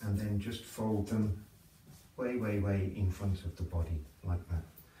 and then just fold them way, way, way in front of the body, like that.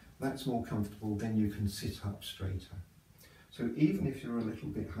 That's more comfortable, then you can sit up straighter. So even if you're a little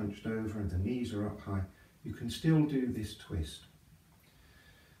bit hunched over and the knees are up high, you can still do this twist.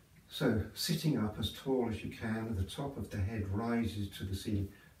 So sitting up as tall as you can, the top of the head rises to the ceiling.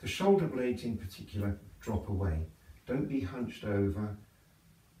 The shoulder blades in particular drop away. Don't be hunched over,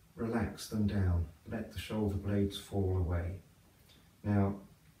 relax them down, let the shoulder blades fall away. Now,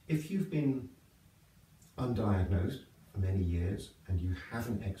 if you've been undiagnosed for many years and you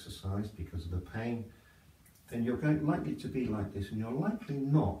haven't exercised because of the pain, then you're likely to be like this and you're likely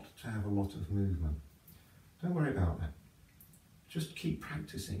not to have a lot of movement. Don't worry about that. Just keep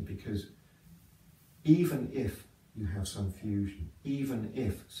practicing, because even if you have some fusion, even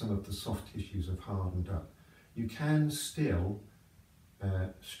if some of the soft tissues have hardened up, you can still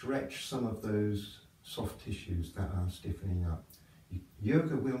stretch some of those soft tissues that are stiffening up.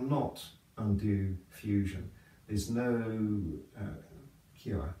 Yoga will not undo fusion. There's no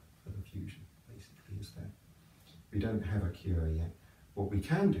cure for the fusion, basically, is there? We don't have a cure yet. What we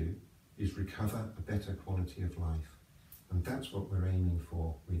can do is recover a better quality of life. And that's what we're aiming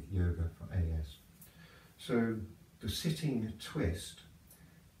for with yoga for AS. So the sitting twist,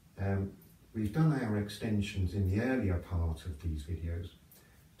 we've done our extensions in the earlier part of these videos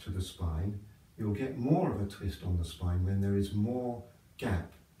to the spine. You'll get more of a twist on the spine when there is more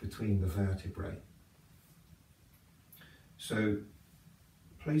gap between the vertebrae. So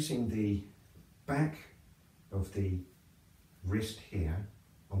placing the back of the wrist here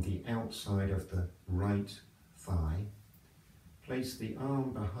on the outside of the right thigh, place the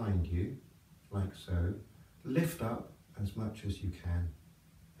arm behind you, like so, lift up as much as you can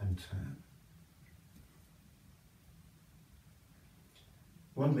and turn.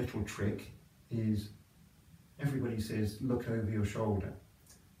 One little trick is, everybody says, look over your shoulder.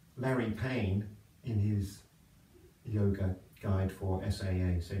 Larry Payne, in his yoga guide for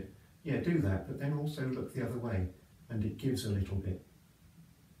SAA, said, yeah, do that, but then also look the other way, and it gives a little bit.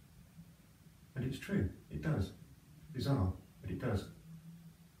 And it's true, it does. Bizarre, but it does.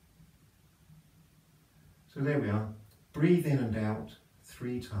 So there we are. Breathe in and out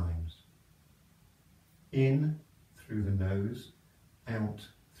 3 times. In through the nose, out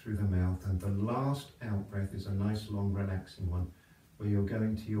through the mouth, and the last out breath is a nice long relaxing one where you're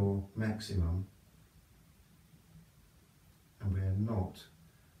going to your maximum, and we're not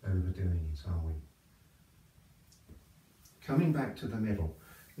overdoing it, are we? Coming back to the middle.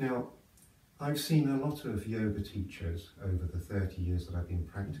 Now, I've seen a lot of yoga teachers over the 30 years that I've been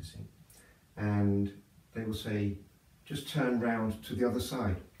practicing, and they will say, just turn round to the other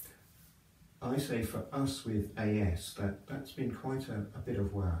side. I say for us with AS, that's been quite a bit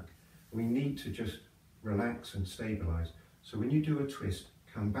of work. We need to just relax and stabilise. So when you do a twist,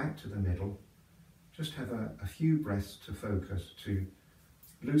 come back to the middle, just have a few breaths to focus, to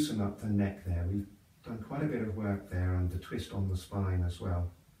loosen up the neck there. We've done quite a bit of work there, and the twist on the spine as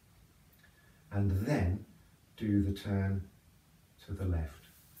well. And then do the turn to the left.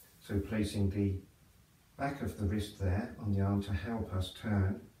 So placing the back of the wrist there on the arm to help us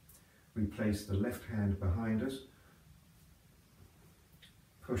turn, we place the left hand behind us,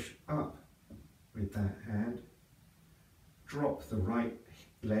 push up with that hand, drop the right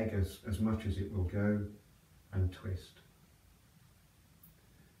leg as much as it will go, and twist.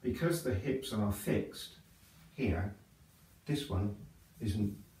 Because the hips are fixed here, this one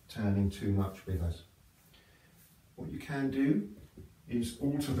isn't turning too much with us. What you can do is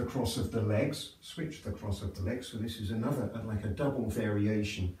alter the cross of the legs, switch the cross of the legs. So this is another, like a double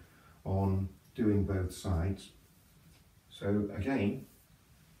variation on doing both sides. So again,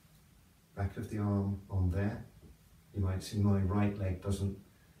 back of the arm on there. You might see my right leg doesn't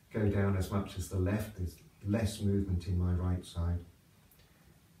go down as much as the left. There's less movement in my right side.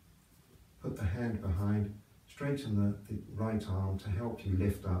 Put the hand behind, straighten the right arm to help you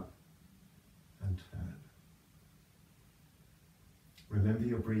lift up and turn. Remember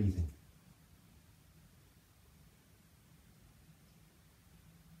your breathing.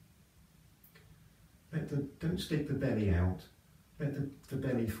 Don't stick the belly out. Let the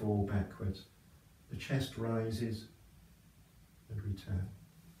belly fall backwards. The chest rises and return.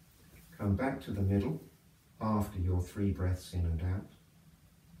 Come back to the middle after your 3 breaths in and out.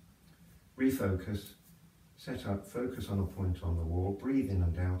 Refocus, set up, focus on a point on the wall, breathe in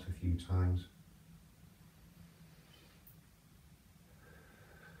and out a few times.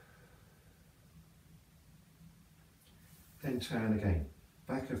 Then turn again.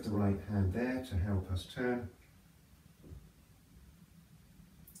 Back of the right hand there to help us turn.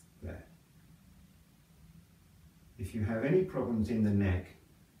 There. If you have any problems in the neck,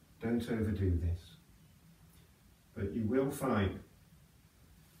 don't overdo this. But you will find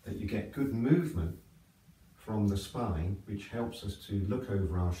that you get good movement from the spine, which helps us to look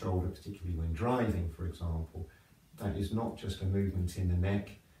over our shoulder, particularly when driving, for example. That is not just a movement in the neck.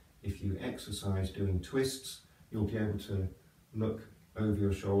 If you exercise doing twists, you'll be able to look over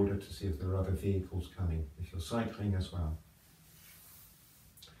your shoulder to see if there are other vehicles coming, if you're cycling as well.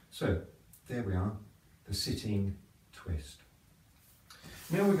 So, there we are, the sitting twist.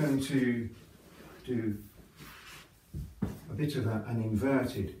 Now we're going to do a bit of an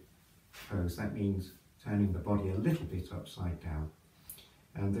inverted pose. That means turning the body a little bit upside down.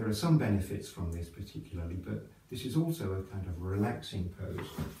 And there are some benefits from this particularly, but this is also a kind of relaxing pose.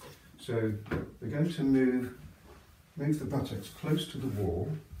 So we're going to move the buttocks close to the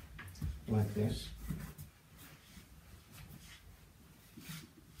wall, like this.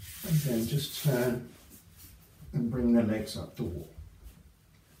 And then just turn and bring the legs up the wall.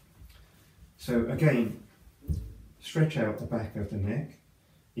 So again, stretch out the back of the neck.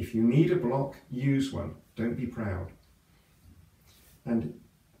 If you need a block, use one. Don't be proud. And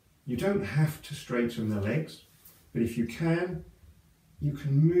you don't have to straighten the legs, but if you can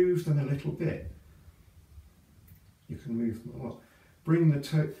move them a little bit. You can move them a lot. Bring the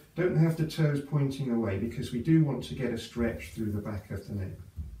toe, don't have the toes pointing away, because we do want to get a stretch through the back of the neck,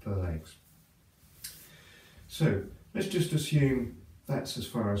 the legs. So let's just assume that's as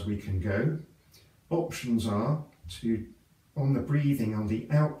far as we can go. Options are to, on the breathing, on the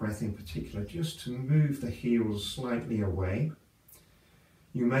out breath in particular, just to move the heels slightly away.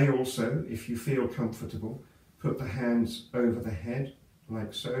 You may also, if you feel comfortable, put the hands over the head,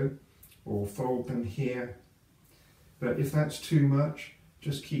 like so, or fold them here. But if that's too much,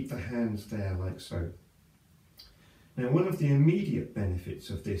 just keep the hands there, like so. Now, one of the immediate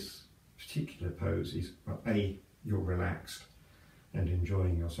benefits of this particular pose is, well, A, you're relaxed and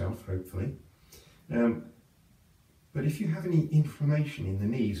enjoying yourself, hopefully. But if you have any inflammation in the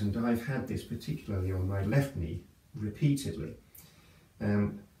knees, and I've had this particularly on my left knee repeatedly,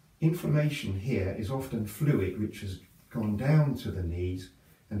 inflammation here is often fluid which has gone down to the knees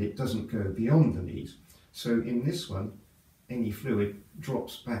and it doesn't go beyond the knees. So in this one, any fluid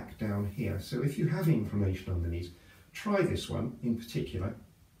drops back down here. So if you have inflammation on the knees, try this one in particular.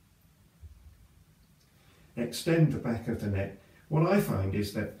 Extend the back of the neck. What I find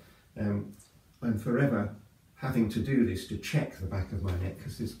is that I'm forever having to do this to check the back of my neck,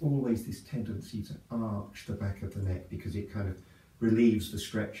 because there's always this tendency to arch the back of the neck because it kind of relieves the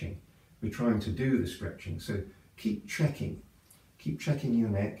stretching. We're trying to do the stretching, so keep checking your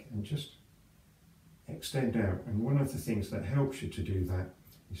neck and just extend out. And one of the things that helps you to do that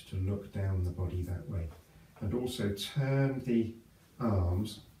is to look down the body that way, and also turn the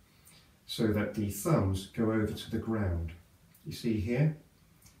arms so that the thumbs go over to the ground. You see here?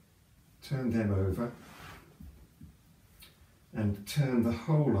 Turn them over and turn the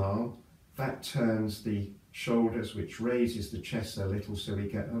whole arm. That turns the shoulders, which raises the chest a little, so we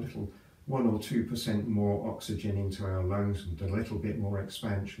get a little 1 or 2% more oxygen into our lungs and a little bit more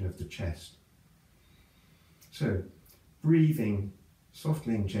expansion of the chest. So, breathing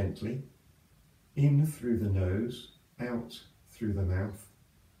softly and gently, in through the nose, out through the mouth,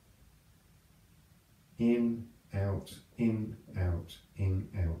 in, out, in, out, in,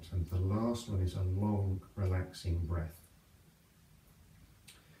 out. And the last one is a long, relaxing breath.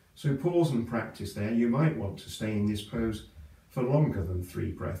 So pause and practice there. You might want to stay in this pose for longer than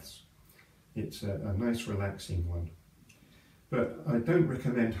 3 breaths. It's a nice relaxing one. But I don't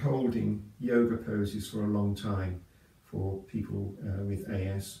recommend holding yoga poses for a long time for people with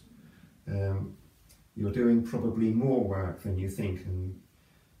AS. You're doing probably more work than you think, and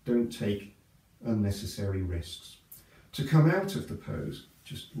don't take unnecessary risks. To come out of the pose,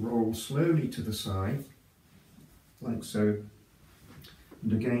 just roll slowly to the side, like so,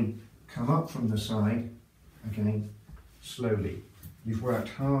 and again, come up from the side, again, slowly. You've worked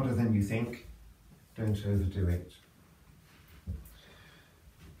harder than you think, don't overdo it.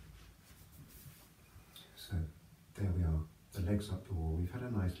 So, there we are, the legs up the wall. We've had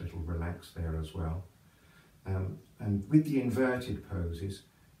a nice little relax there as well. And with the inverted poses,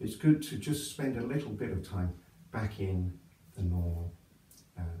 it's good to just spend a little bit of time back in the normal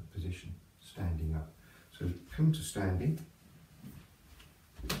position, standing up. So come to standing.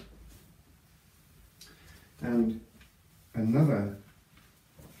 And another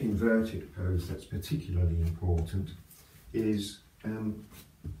inverted pose that's particularly important is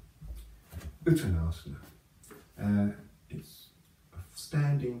Uttanasana. It's a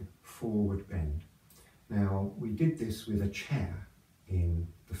standing forward bend. Now, we did this with a chair in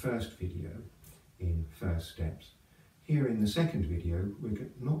the first video, in first steps. Here in the second video, we're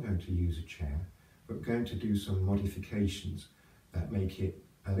not going to use a chair, but going to do some modifications that make it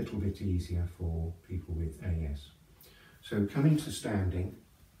a little bit easier for people with AS. So coming to standing,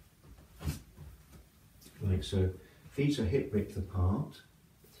 like so, feet are hip width apart.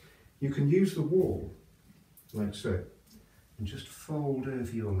 You can use the wall, like so, and just fold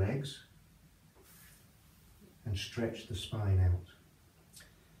over your legs and stretch the spine out.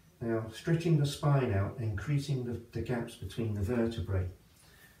 Now, stretching the spine out and increasing the gaps between the vertebrae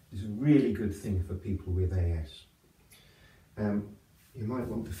is a really good thing for people with AS. You might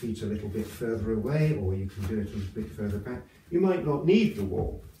want the feet a little bit further away, or you can do it a little bit further back. You might not need the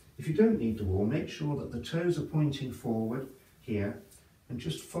wall. If you don't need the wall, make sure that the toes are pointing forward here, and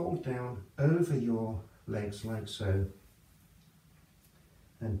just fold down over your legs like so,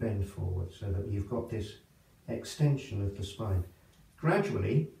 and bend forward so that you've got this extension of the spine.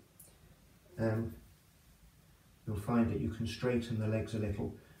 Gradually, you'll find that you can straighten the legs a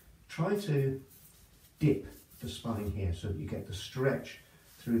little. Try to dip the spine here so that you get the stretch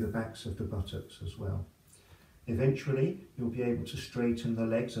through the backs of the buttocks as well. Eventually, you'll be able to straighten the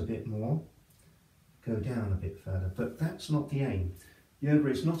legs a bit more, go down a bit further, but that's not the aim. Yoga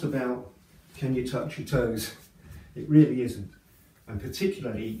is not about can you touch your toes. It really isn't. And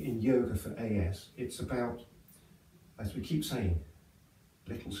particularly in yoga for AS, it's about, as we keep saying,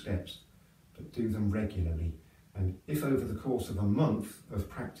 little steps, but do them regularly. And if over the course of a month of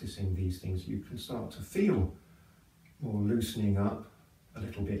practicing these things, you can start to feel more loosening up, a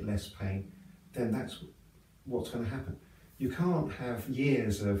little bit less pain, then that's what's going to happen. You can't have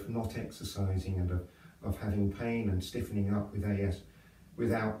years of not exercising and of having pain and stiffening up with AS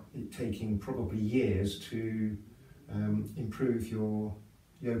without it taking probably years to improve your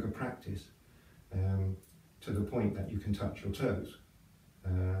yoga practice to the point that you can touch your toes.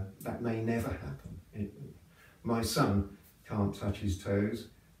 That may never happen. My son can't touch his toes,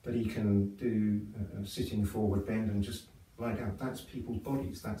 but he can do a sitting forward bend and just lie down. That's people's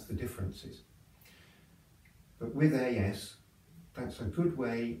bodies, that's the differences. But with AS, that's a good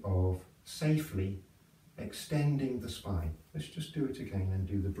way of safely extending the spine. Let's just do it again and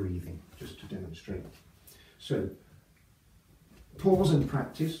do the breathing, just to demonstrate. So, pause and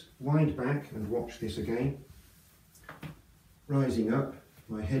practice, wind back and watch this again. Rising up,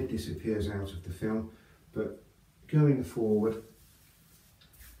 my head disappears out of the film, but going forward,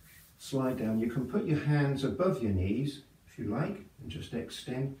 slide down. You can put your hands above your knees, if you like, and just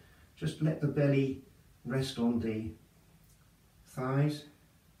extend. Just let the belly rest on the thighs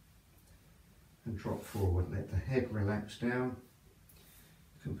and drop forward. Let the head relax down.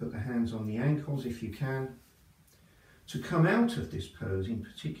 You can put the hands on the ankles if you can. To come out of this pose in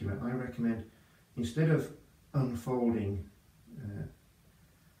particular, I recommend, instead of unfolding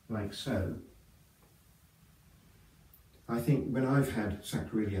like so, I think when I've had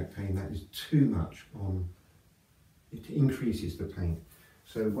sacroiliac pain, that is too much it increases the pain.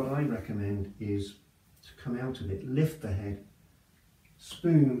 So what I recommend is to come out of it, lift the head,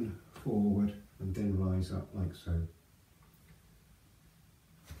 spoon forward, and then rise up like so.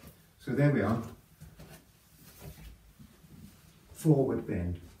 So there we are. Forward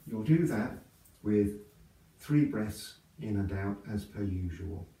bend. You'll do that with 3 breaths in and out as per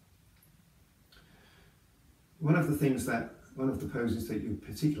usual. One of the poses that you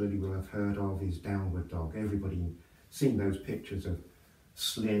particularly will have heard of is downward dog. Everybody seen those pictures of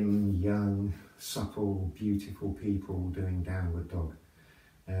slim, young, supple, beautiful people doing downward dog.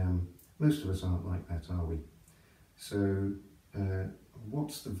 Most of us aren't like that, are we? So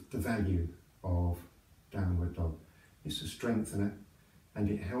what's the value of downward dog? It's a strengthener, and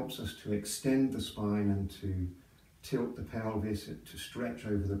it helps us to extend the spine and to tilt the pelvis, to stretch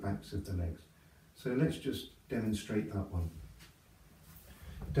over the backs of the legs. So let's just demonstrate that one.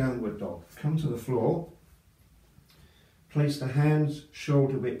 Downward dog. Come to the floor. Place the hands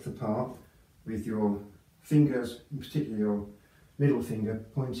shoulder width apart with your fingers, particularly your middle finger,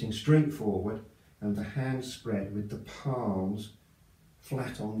 pointing straight forward, and the hands spread with the palms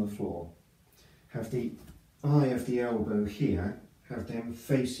flat on the floor. Have the eye of the elbow here, have them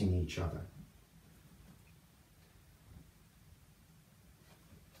facing each other.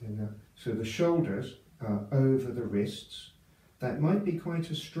 So the shoulders are over the wrists. That might be quite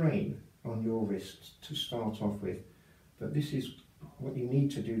a strain on your wrists to start off with, but this is what you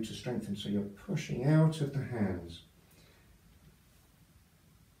need to do to strengthen. So you're pushing out of the hands.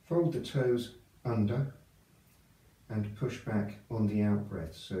 Fold the toes under and push back on the out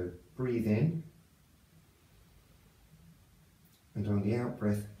breath. So breathe in, and on the out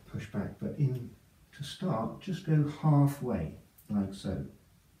breath push back. But to start, just go halfway, like so.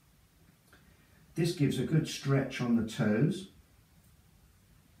 This gives a good stretch on the toes,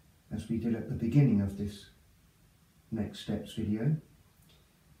 as we did at the beginning of this next steps video.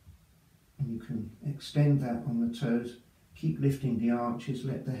 And you can extend that on the toes, keep lifting the arches,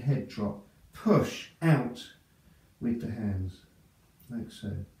 let the head drop, push out with the hands, like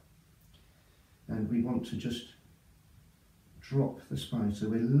so. And we want to just drop the spine, so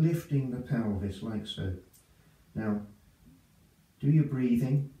we're lifting the pelvis like so. Now, do your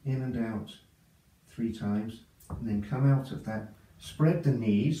breathing in and out 3 times, and then come out of that. Spread the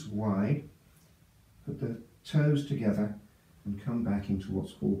knees wide, put the toes together, and come back into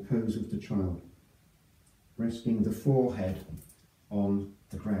what's called pose of the child, resting the forehead on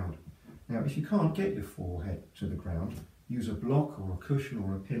the ground. Now, if you can't get your forehead to the ground, use a block or a cushion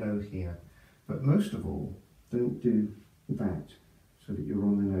or a pillow here, but most of all, don't do that so that you're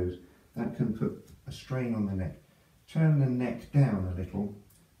on the nose. That can put a strain on the neck. Turn the neck down a little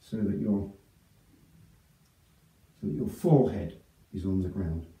so that your forehead is on the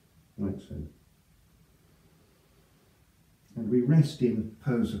ground, like so. And we rest in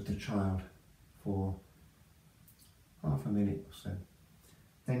pose of the child for half a minute or so.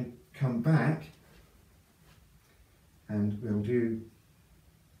 Then come back and we'll do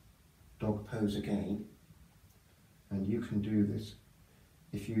dog pose again. And you can do this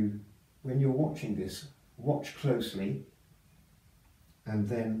when you're watching this, watch closely and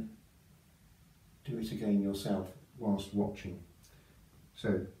then do it again yourself whilst watching.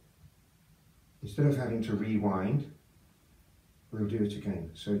 So instead of having to rewind, we'll do it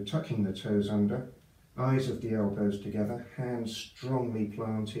again. So tucking the toes under, eyes of the elbows together, hands strongly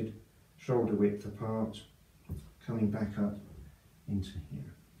planted, shoulder width apart, coming back up into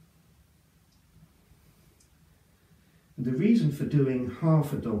here. And the reason for doing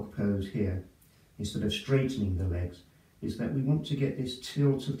half a dog pose here, instead of straightening the legs, is that we want to get this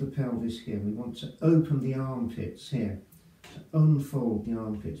tilt of the pelvis here. We want to open the armpits here, to unfold the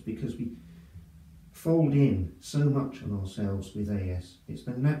armpits, because we fold in so much on ourselves with AS. It's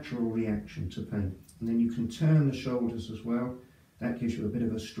the natural reaction to pain. And then you can turn the shoulders as well. That gives you a bit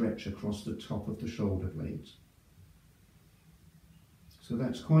of a stretch across the top of the shoulder blades. So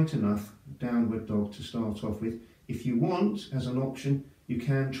that's quite enough downward dog to start off with. If you want, as an option, you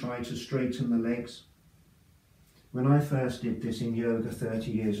can try to straighten the legs. When I first did this in yoga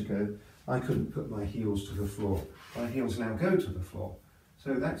 30 years ago, I couldn't put my heels to the floor. My heels now go to the floor.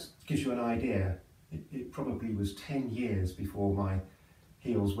 So that gives you an idea. It probably was 10 years before my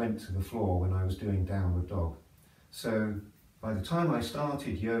heels went to the floor when I was doing downward dog. So by the time I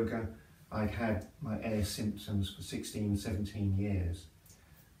started yoga, I'd had my AS symptoms for 16, 17 years.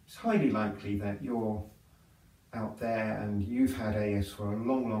 It's highly likely that you're out there and you've had AS for a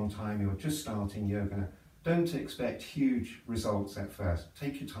long, long time, you're just starting yoga. Don't expect huge results at first.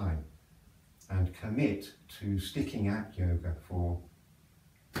 Take your time and commit to sticking at yoga for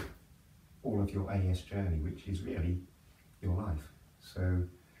all of your AS journey, which is really your life. So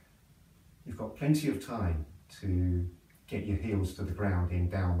you've got plenty of time to get your heels to the ground in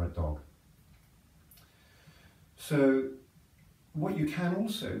downward dog. So what you can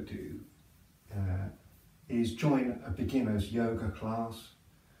also do is join a beginner's yoga class.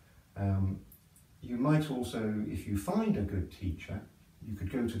 You might also, if you find a good teacher, you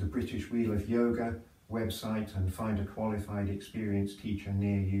could go to the British Wheel of Yoga website and find a qualified, experienced teacher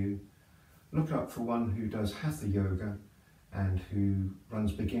near you. Look up for one who does Hatha Yoga and who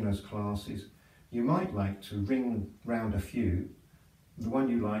runs beginners classes. You might like to ring round a few, the one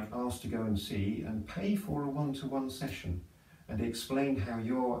you like, ask to go and see, and pay for a one-to-one session. and explain how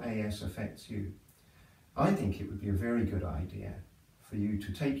your AS affects you. I think it would be a very good idea for you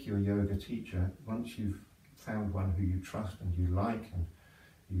to take your yoga teacher, once you've found one who you trust and you like, and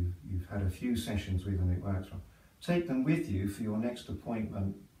you've had a few sessions with and it works well, take them with you for your next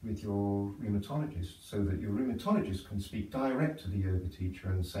appointment with your rheumatologist, so that your rheumatologist can speak direct to the yoga teacher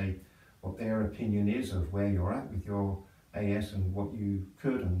and say what their opinion is of where you're at with your AS and what you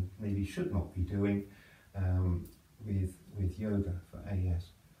could and maybe should not be doing with yoga for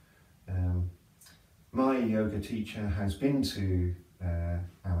AS. My yoga teacher has been to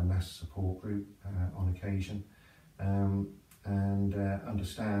our NAS support group on occasion and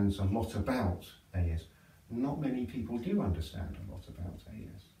understands a lot about AS. Not many people do understand a lot about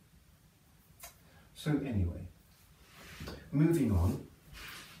AS. So anyway, moving on,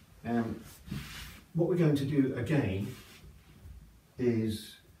 what we're going to do again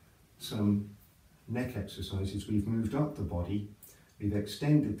is some neck exercises. We've moved up the body, we've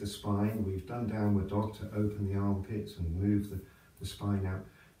extended the spine, we've done downward dog to open the armpits and move the spine out.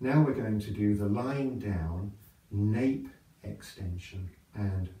 Now we're going to do the lying down nape extension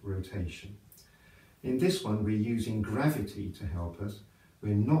and rotation. In this one, we're using gravity to help us.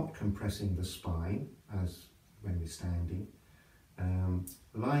 We're not compressing the spine as when we're standing.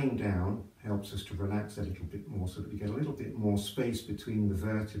 Lying down helps us to relax a little bit more so that we get a little bit more space between the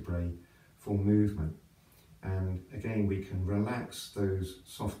vertebrae for movement. And again, we can relax those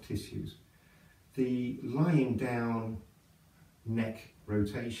soft tissues. The lying down neck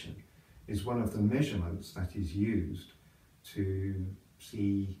rotation is one of the measurements that is used to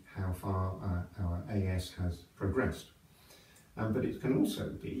see how far our AS has progressed. But it can also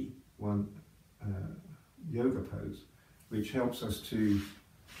be one yoga pose which helps us to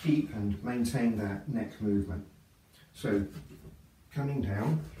keep and maintain that neck movement. So coming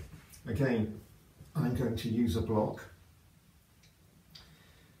down, again, I'm going to use a block.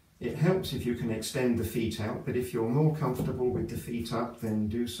 It helps if you can extend the feet out, but if you're more comfortable with the feet up, then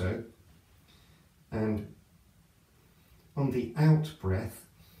do so. And on the out breath,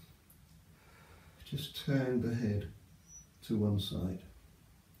 just turn the head to one side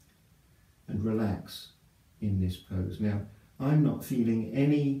and relax in this pose. Now, I'm not feeling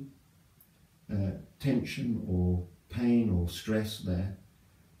any tension or pain or stress there,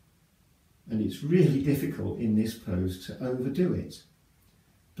 and it's really difficult in this pose to overdo it.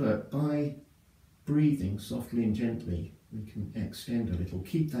 But by breathing softly and gently, we can extend a little.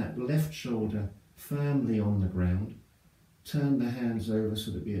 Keep that left shoulder firmly on the ground. Turn the hands over so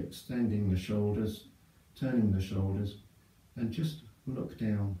that we're extending the shoulders, turning the shoulders, and just look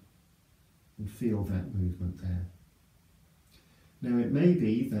down and feel that movement there. Now, it may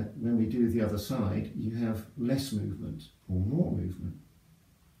be that when we do the other side, you have less movement or more movement.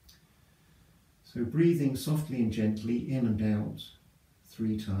 So breathing softly and gently in and out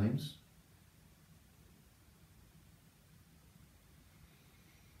 3 times.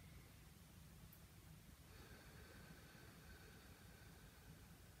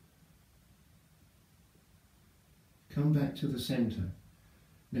 Come back to the centre.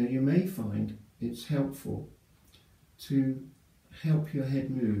 Now, you may find it's helpful to help your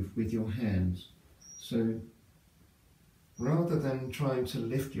head move with your hands. So rather than trying to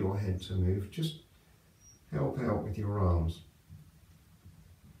lift your head to move, just help out with your arms.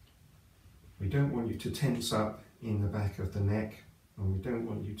 We don't want you to tense up in the back of the neck, and we don't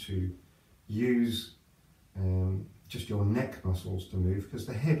want you to use just your neck muscles to move, because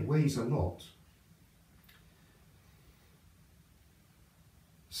the head weighs a lot.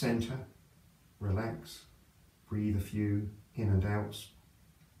 Centre, relax, breathe a few in and outs,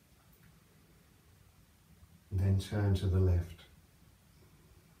 and then turn to the left.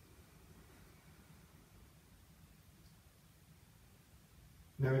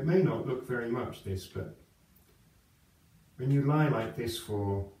 Now, it may not look very much, this, but when you lie like this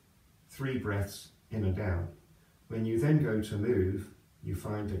for 3 breaths in and out, when you then go to move, you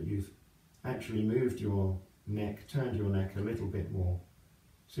find that you've actually moved your neck, turned your neck a little bit more.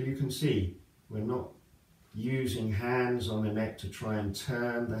 So you can see we're not using hands on the neck to try and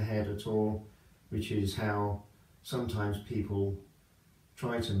turn the head at all, which is how sometimes people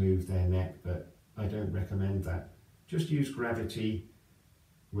try to move their neck, but I don't recommend that. Just use gravity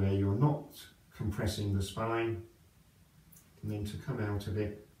where you're not compressing the spine, and then to come out of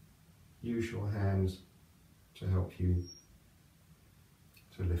it, use your hands to help you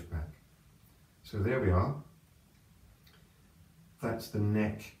to lift back. So there we are. That's the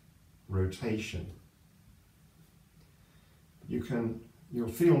neck rotation. You'll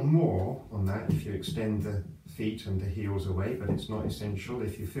feel more on that if you extend the feet and the heels away, but it's not essential.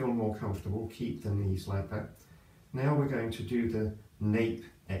 If you feel more comfortable, keep the knees like that. Now we're going to do the nape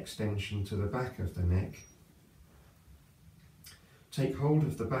extension to the back of the neck. Take hold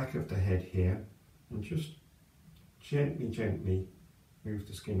of the back of the head here and just gently move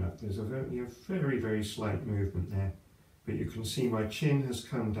the skin up. There's only a very, very slight movement there, but you can see my chin has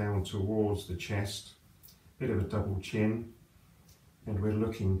come down towards the chest, bit of a double chin, and we're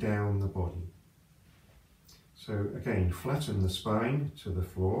looking down the body. So again, flatten the spine to the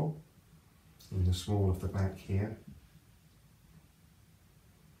floor in the small of the back here.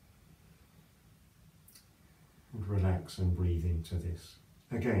 And relax and breathe into this.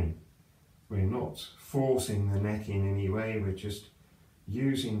 Again, we're not forcing the neck in any way, we're just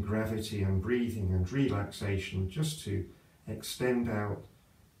using gravity and breathing and relaxation just to extend out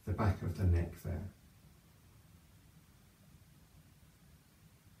the back of the neck there.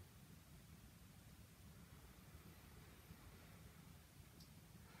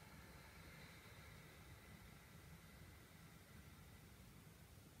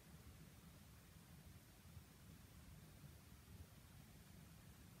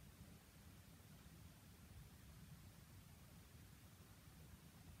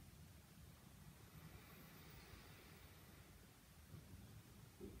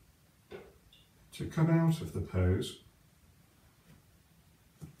 To come out of the pose,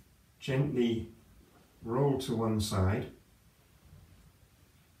 gently roll to one side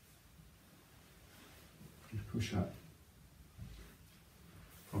and push up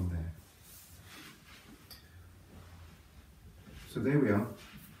from there. So there we are.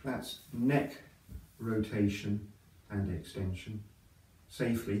 That's neck rotation and extension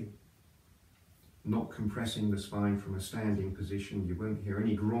safely, not compressing the spine from a standing position. You won't hear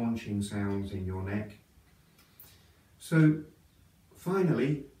any graunching sounds in your neck. So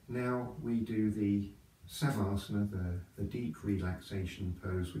finally, now we do the Savasana, the deep relaxation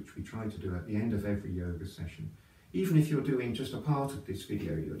pose, which we try to do at the end of every yoga session. Even if you're doing just a part of this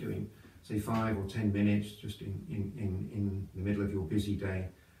video, you're doing say 5 or 10 minutes just in the middle of your busy day,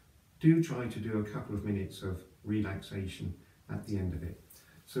 do try to do a couple of minutes of relaxation at the end of it.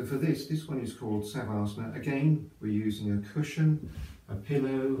 So for this one is called Savasana. Again, we're using a cushion, a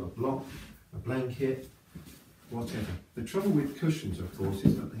pillow, a block, a blanket, whatever. The trouble with cushions, of course,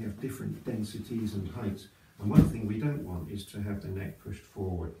 is that they have different densities and heights. And one thing we don't want is to have the neck pushed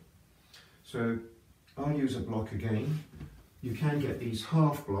forward. So I'll use a block again. You can get these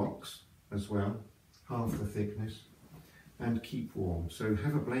half blocks as well, half the thickness, and keep warm. So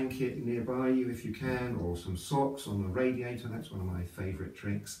have a blanket nearby you if you can, or some socks on the radiator. That's one of my favourite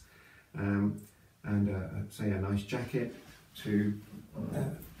tricks. Say a nice jacket to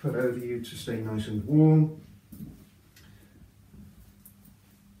put over you to stay nice and warm,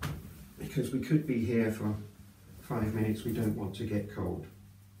 because we could be here for 5 minutes. We don't want to get cold.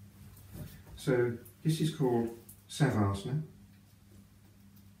 So this is called Savasana.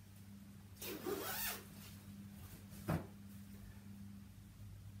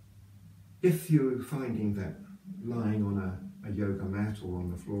 If you're finding that lying on a yoga mat or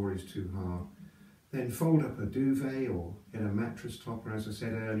on the floor is too hard, then fold up a duvet or get a mattress topper, as I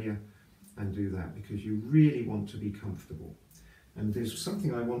said earlier, and do that, because you really want to be comfortable. And there's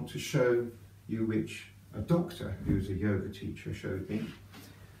something I want to show you, which a doctor who's a yoga teacher showed me.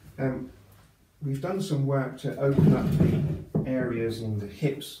 We've done some work to open up the areas in the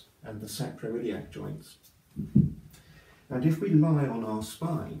hips and the sacroiliac joints. And if we lie on our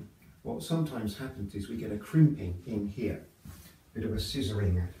spine, what sometimes happens is we get a crimping in here, a bit of a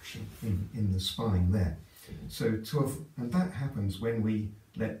scissoring action in the spine there. And that happens when we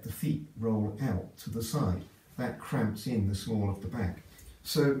let the feet roll out to the side. That cramps in the small of the back.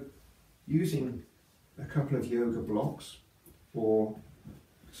 So using a couple of yoga blocks or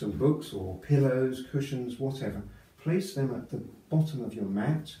some books or pillows, cushions, whatever, place them at the bottom of your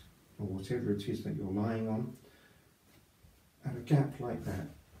mat or whatever it is that you're lying on, at a gap like that,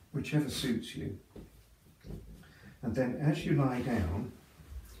 whichever suits you. And then as you lie down,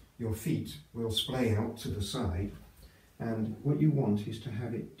 your feet will splay out to the side, and what you want is to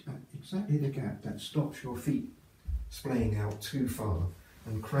have it at exactly the gap that stops your feet splaying out too far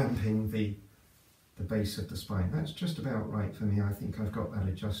and cramping the base of the spine. That's just about right for me. I think I've got that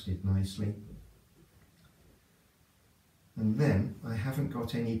adjusted nicely. And then I haven't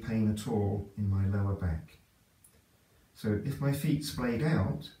got any pain at all in my lower back. So if my feet splayed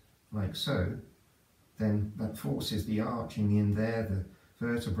out, like so, then that forces the arching in there, the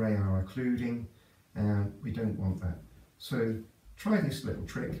vertebrae are occluding, and we don't want that. So try this little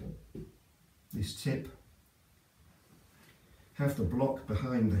trick, this tip. Have the block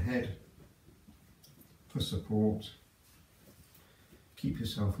behind the head for support. Keep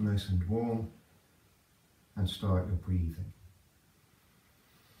yourself nice and warm. and start your breathing.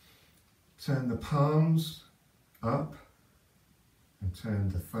 Turn the palms up and turn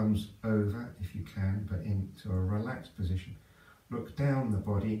the thumbs over if you can, but into a relaxed position. Look down the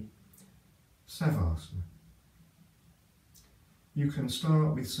body, Savasana. You can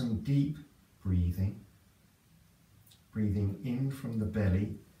start with some deep breathing, breathing in from the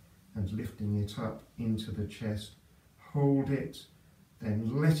belly and lifting it up into the chest. Hold it,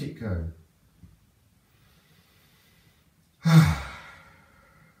 then let it go.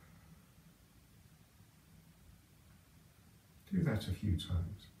 Do that a few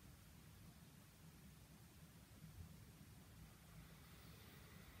times.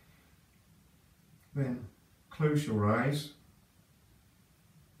 Then close your eyes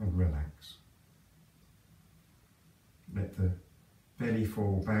and relax. Let the belly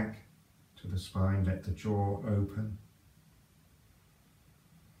fall back to the spine, let the jaw open.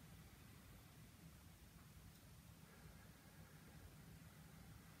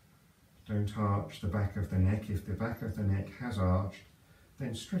 Don't arch the back of the neck. If the back of the neck has arched,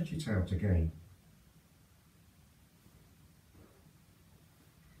 then stretch it out again.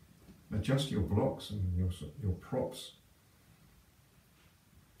 Adjust your blocks and your props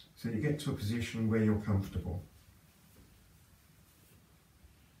so you get to a position where you're comfortable.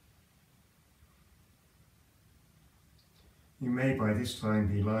 You may by this time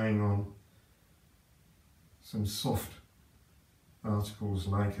be lying on some soft articles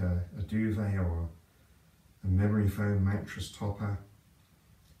like a duvet or a memory foam mattress topper.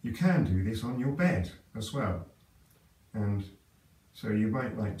 You can do this on your bed as well, and so you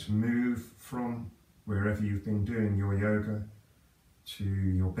might like to move from wherever you've been doing your yoga to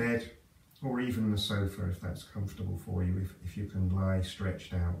your bed, or even the sofa if that's comfortable for you, if you can lie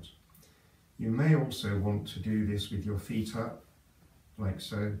stretched out. You may also want to do this with your feet up, like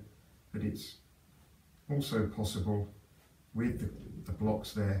so, but it's also possible with the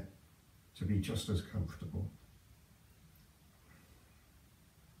blocks there to be just as comfortable.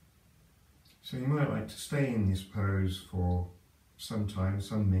 So you might like to stay in this pose for some time,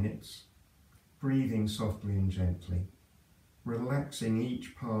 some minutes, breathing softly and gently, relaxing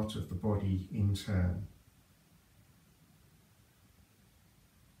each part of the body in turn.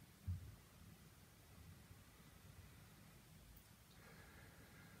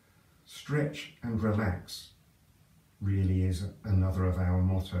 Stretch and relax really is another of our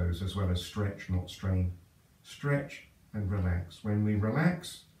mottos, as well as stretch, not strain. Stretch and relax. When we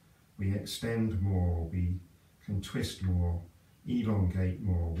relax, we extend more, we can twist more, elongate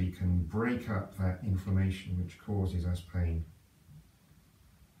more, we can break up that inflammation which causes us pain.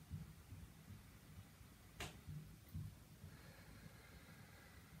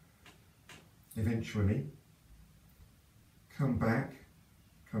 Eventually, come back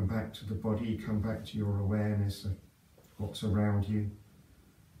to the body, come back to your awareness of what's around you.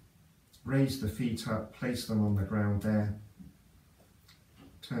 Raise the feet up, place them on the ground there.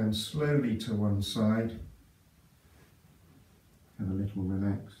 Turn slowly to one side. Have a little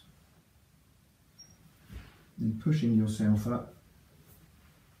relax. Then pushing yourself up.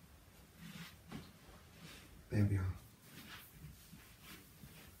 There we are.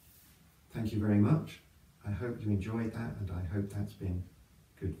 Thank you very much. I hope you enjoyed that, and I hope that's been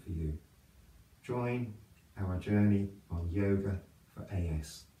good for you. Join our journey on yoga for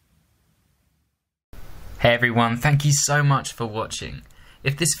AS. Hey everyone, thank you so much for watching.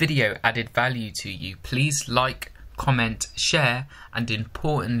 If this video added value to you, please like, comment, share, and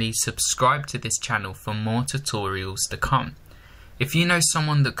importantly subscribe to this channel for more tutorials to come. If you know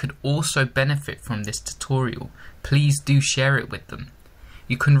someone that could also benefit from this tutorial, please do share it with them.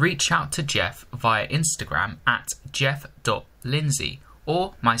 You can reach out to Geoff via Instagram at jeff.lindsay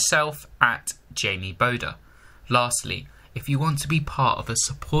or myself at Jamie Boda. Lastly, if you want to be part of a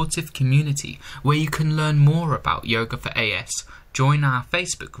supportive community where you can learn more about Yoga for AS, join our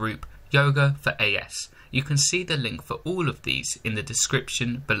Facebook group Yoga for AS. You can see the link for all of these in the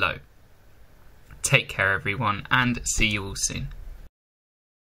description below. Take care everyone, and see you all soon.